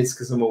employed me is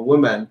because I'm a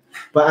woman.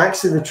 But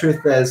actually the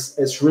truth is,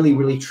 it's really,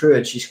 really true,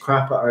 and she's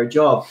crap at her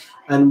job.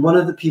 And one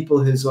of the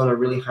people who's on a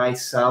really high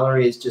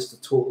salary is just a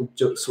total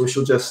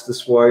social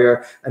justice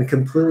warrior and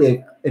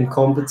completely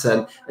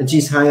incompetent, and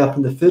she's high up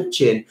in the food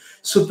chain.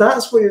 So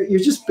that's where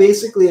you're just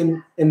basically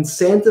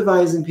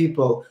incentivizing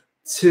people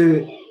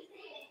to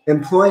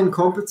employ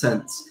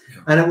incompetence,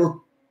 and it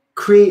will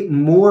create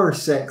more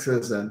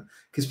sexism,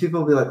 because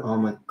people will be like, oh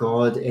my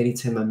God,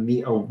 anytime I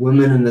meet a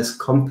woman in this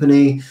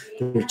company,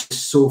 they're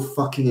just so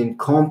fucking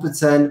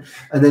incompetent,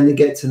 and then they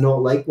get to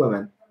not like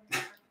women.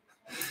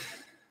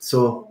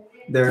 So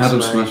there's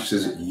Adam Smith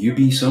says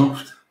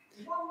Ubisoft.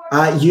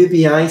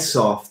 UBI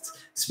soft.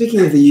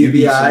 Speaking of the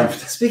UBI, I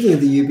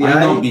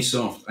not be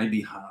soft, I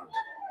be hard.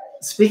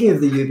 Speaking of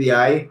the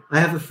UBI, I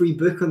have a free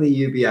book on the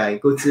UBI.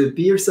 Go to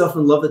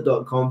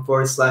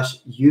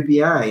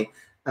beyourselfandloveit.com/UBI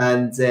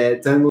and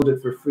download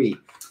it for free.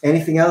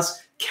 Anything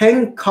else?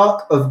 King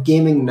Cuck of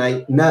Gaming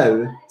Night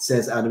now,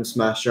 says Adam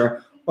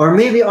Smasher, or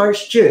maybe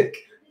Archduke.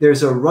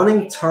 There's a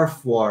running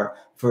turf war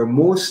for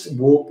most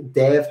woke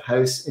dev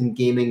house in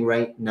gaming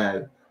right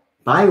now.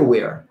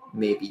 BioWare,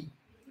 maybe.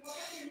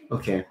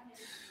 Okay.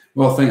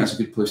 Well, I think that's a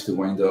good place to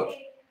wind up.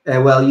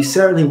 Well, you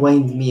certainly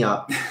wind me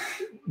up.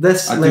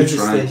 This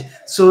legislation.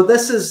 So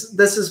this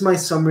is my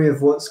summary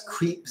of what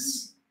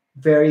creeps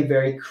very,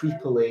 very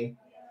creepily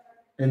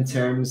in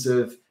terms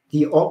of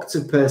the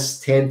octopus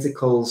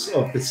tentacles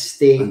of the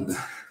state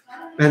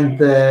and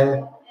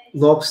the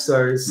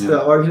lobsters,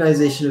 the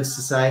organization of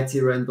society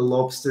around the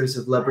lobsters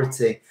of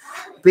liberty.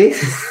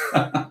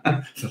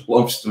 The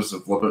lobsters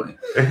of liberty.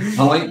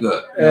 I like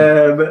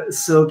that.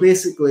 So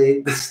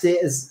basically, the state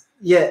is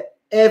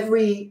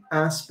every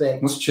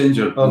aspect. Let's change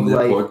our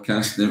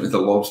podcast name to the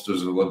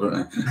Lobsters of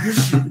Liberty.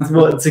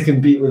 What, to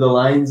compete with the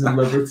Lions of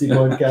Liberty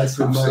podcast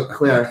with Mark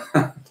Clare.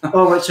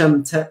 Which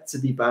I'm tipped to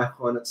be back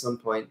on at some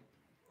point.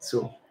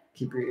 So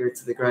keep your ear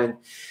to the ground.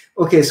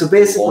 Okay, so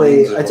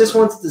basically, I just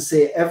wanted to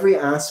say every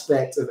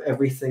aspect of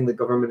everything the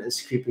government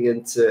is creeping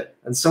into,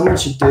 and someone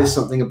should do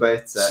something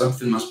about it.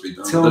 Something must be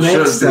done.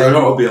 There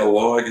ought to be a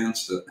law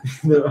against it.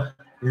 No.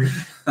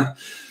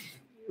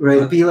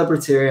 Right, be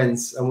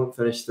libertarians. I won't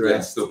finish the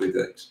rest. Still be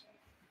dicks.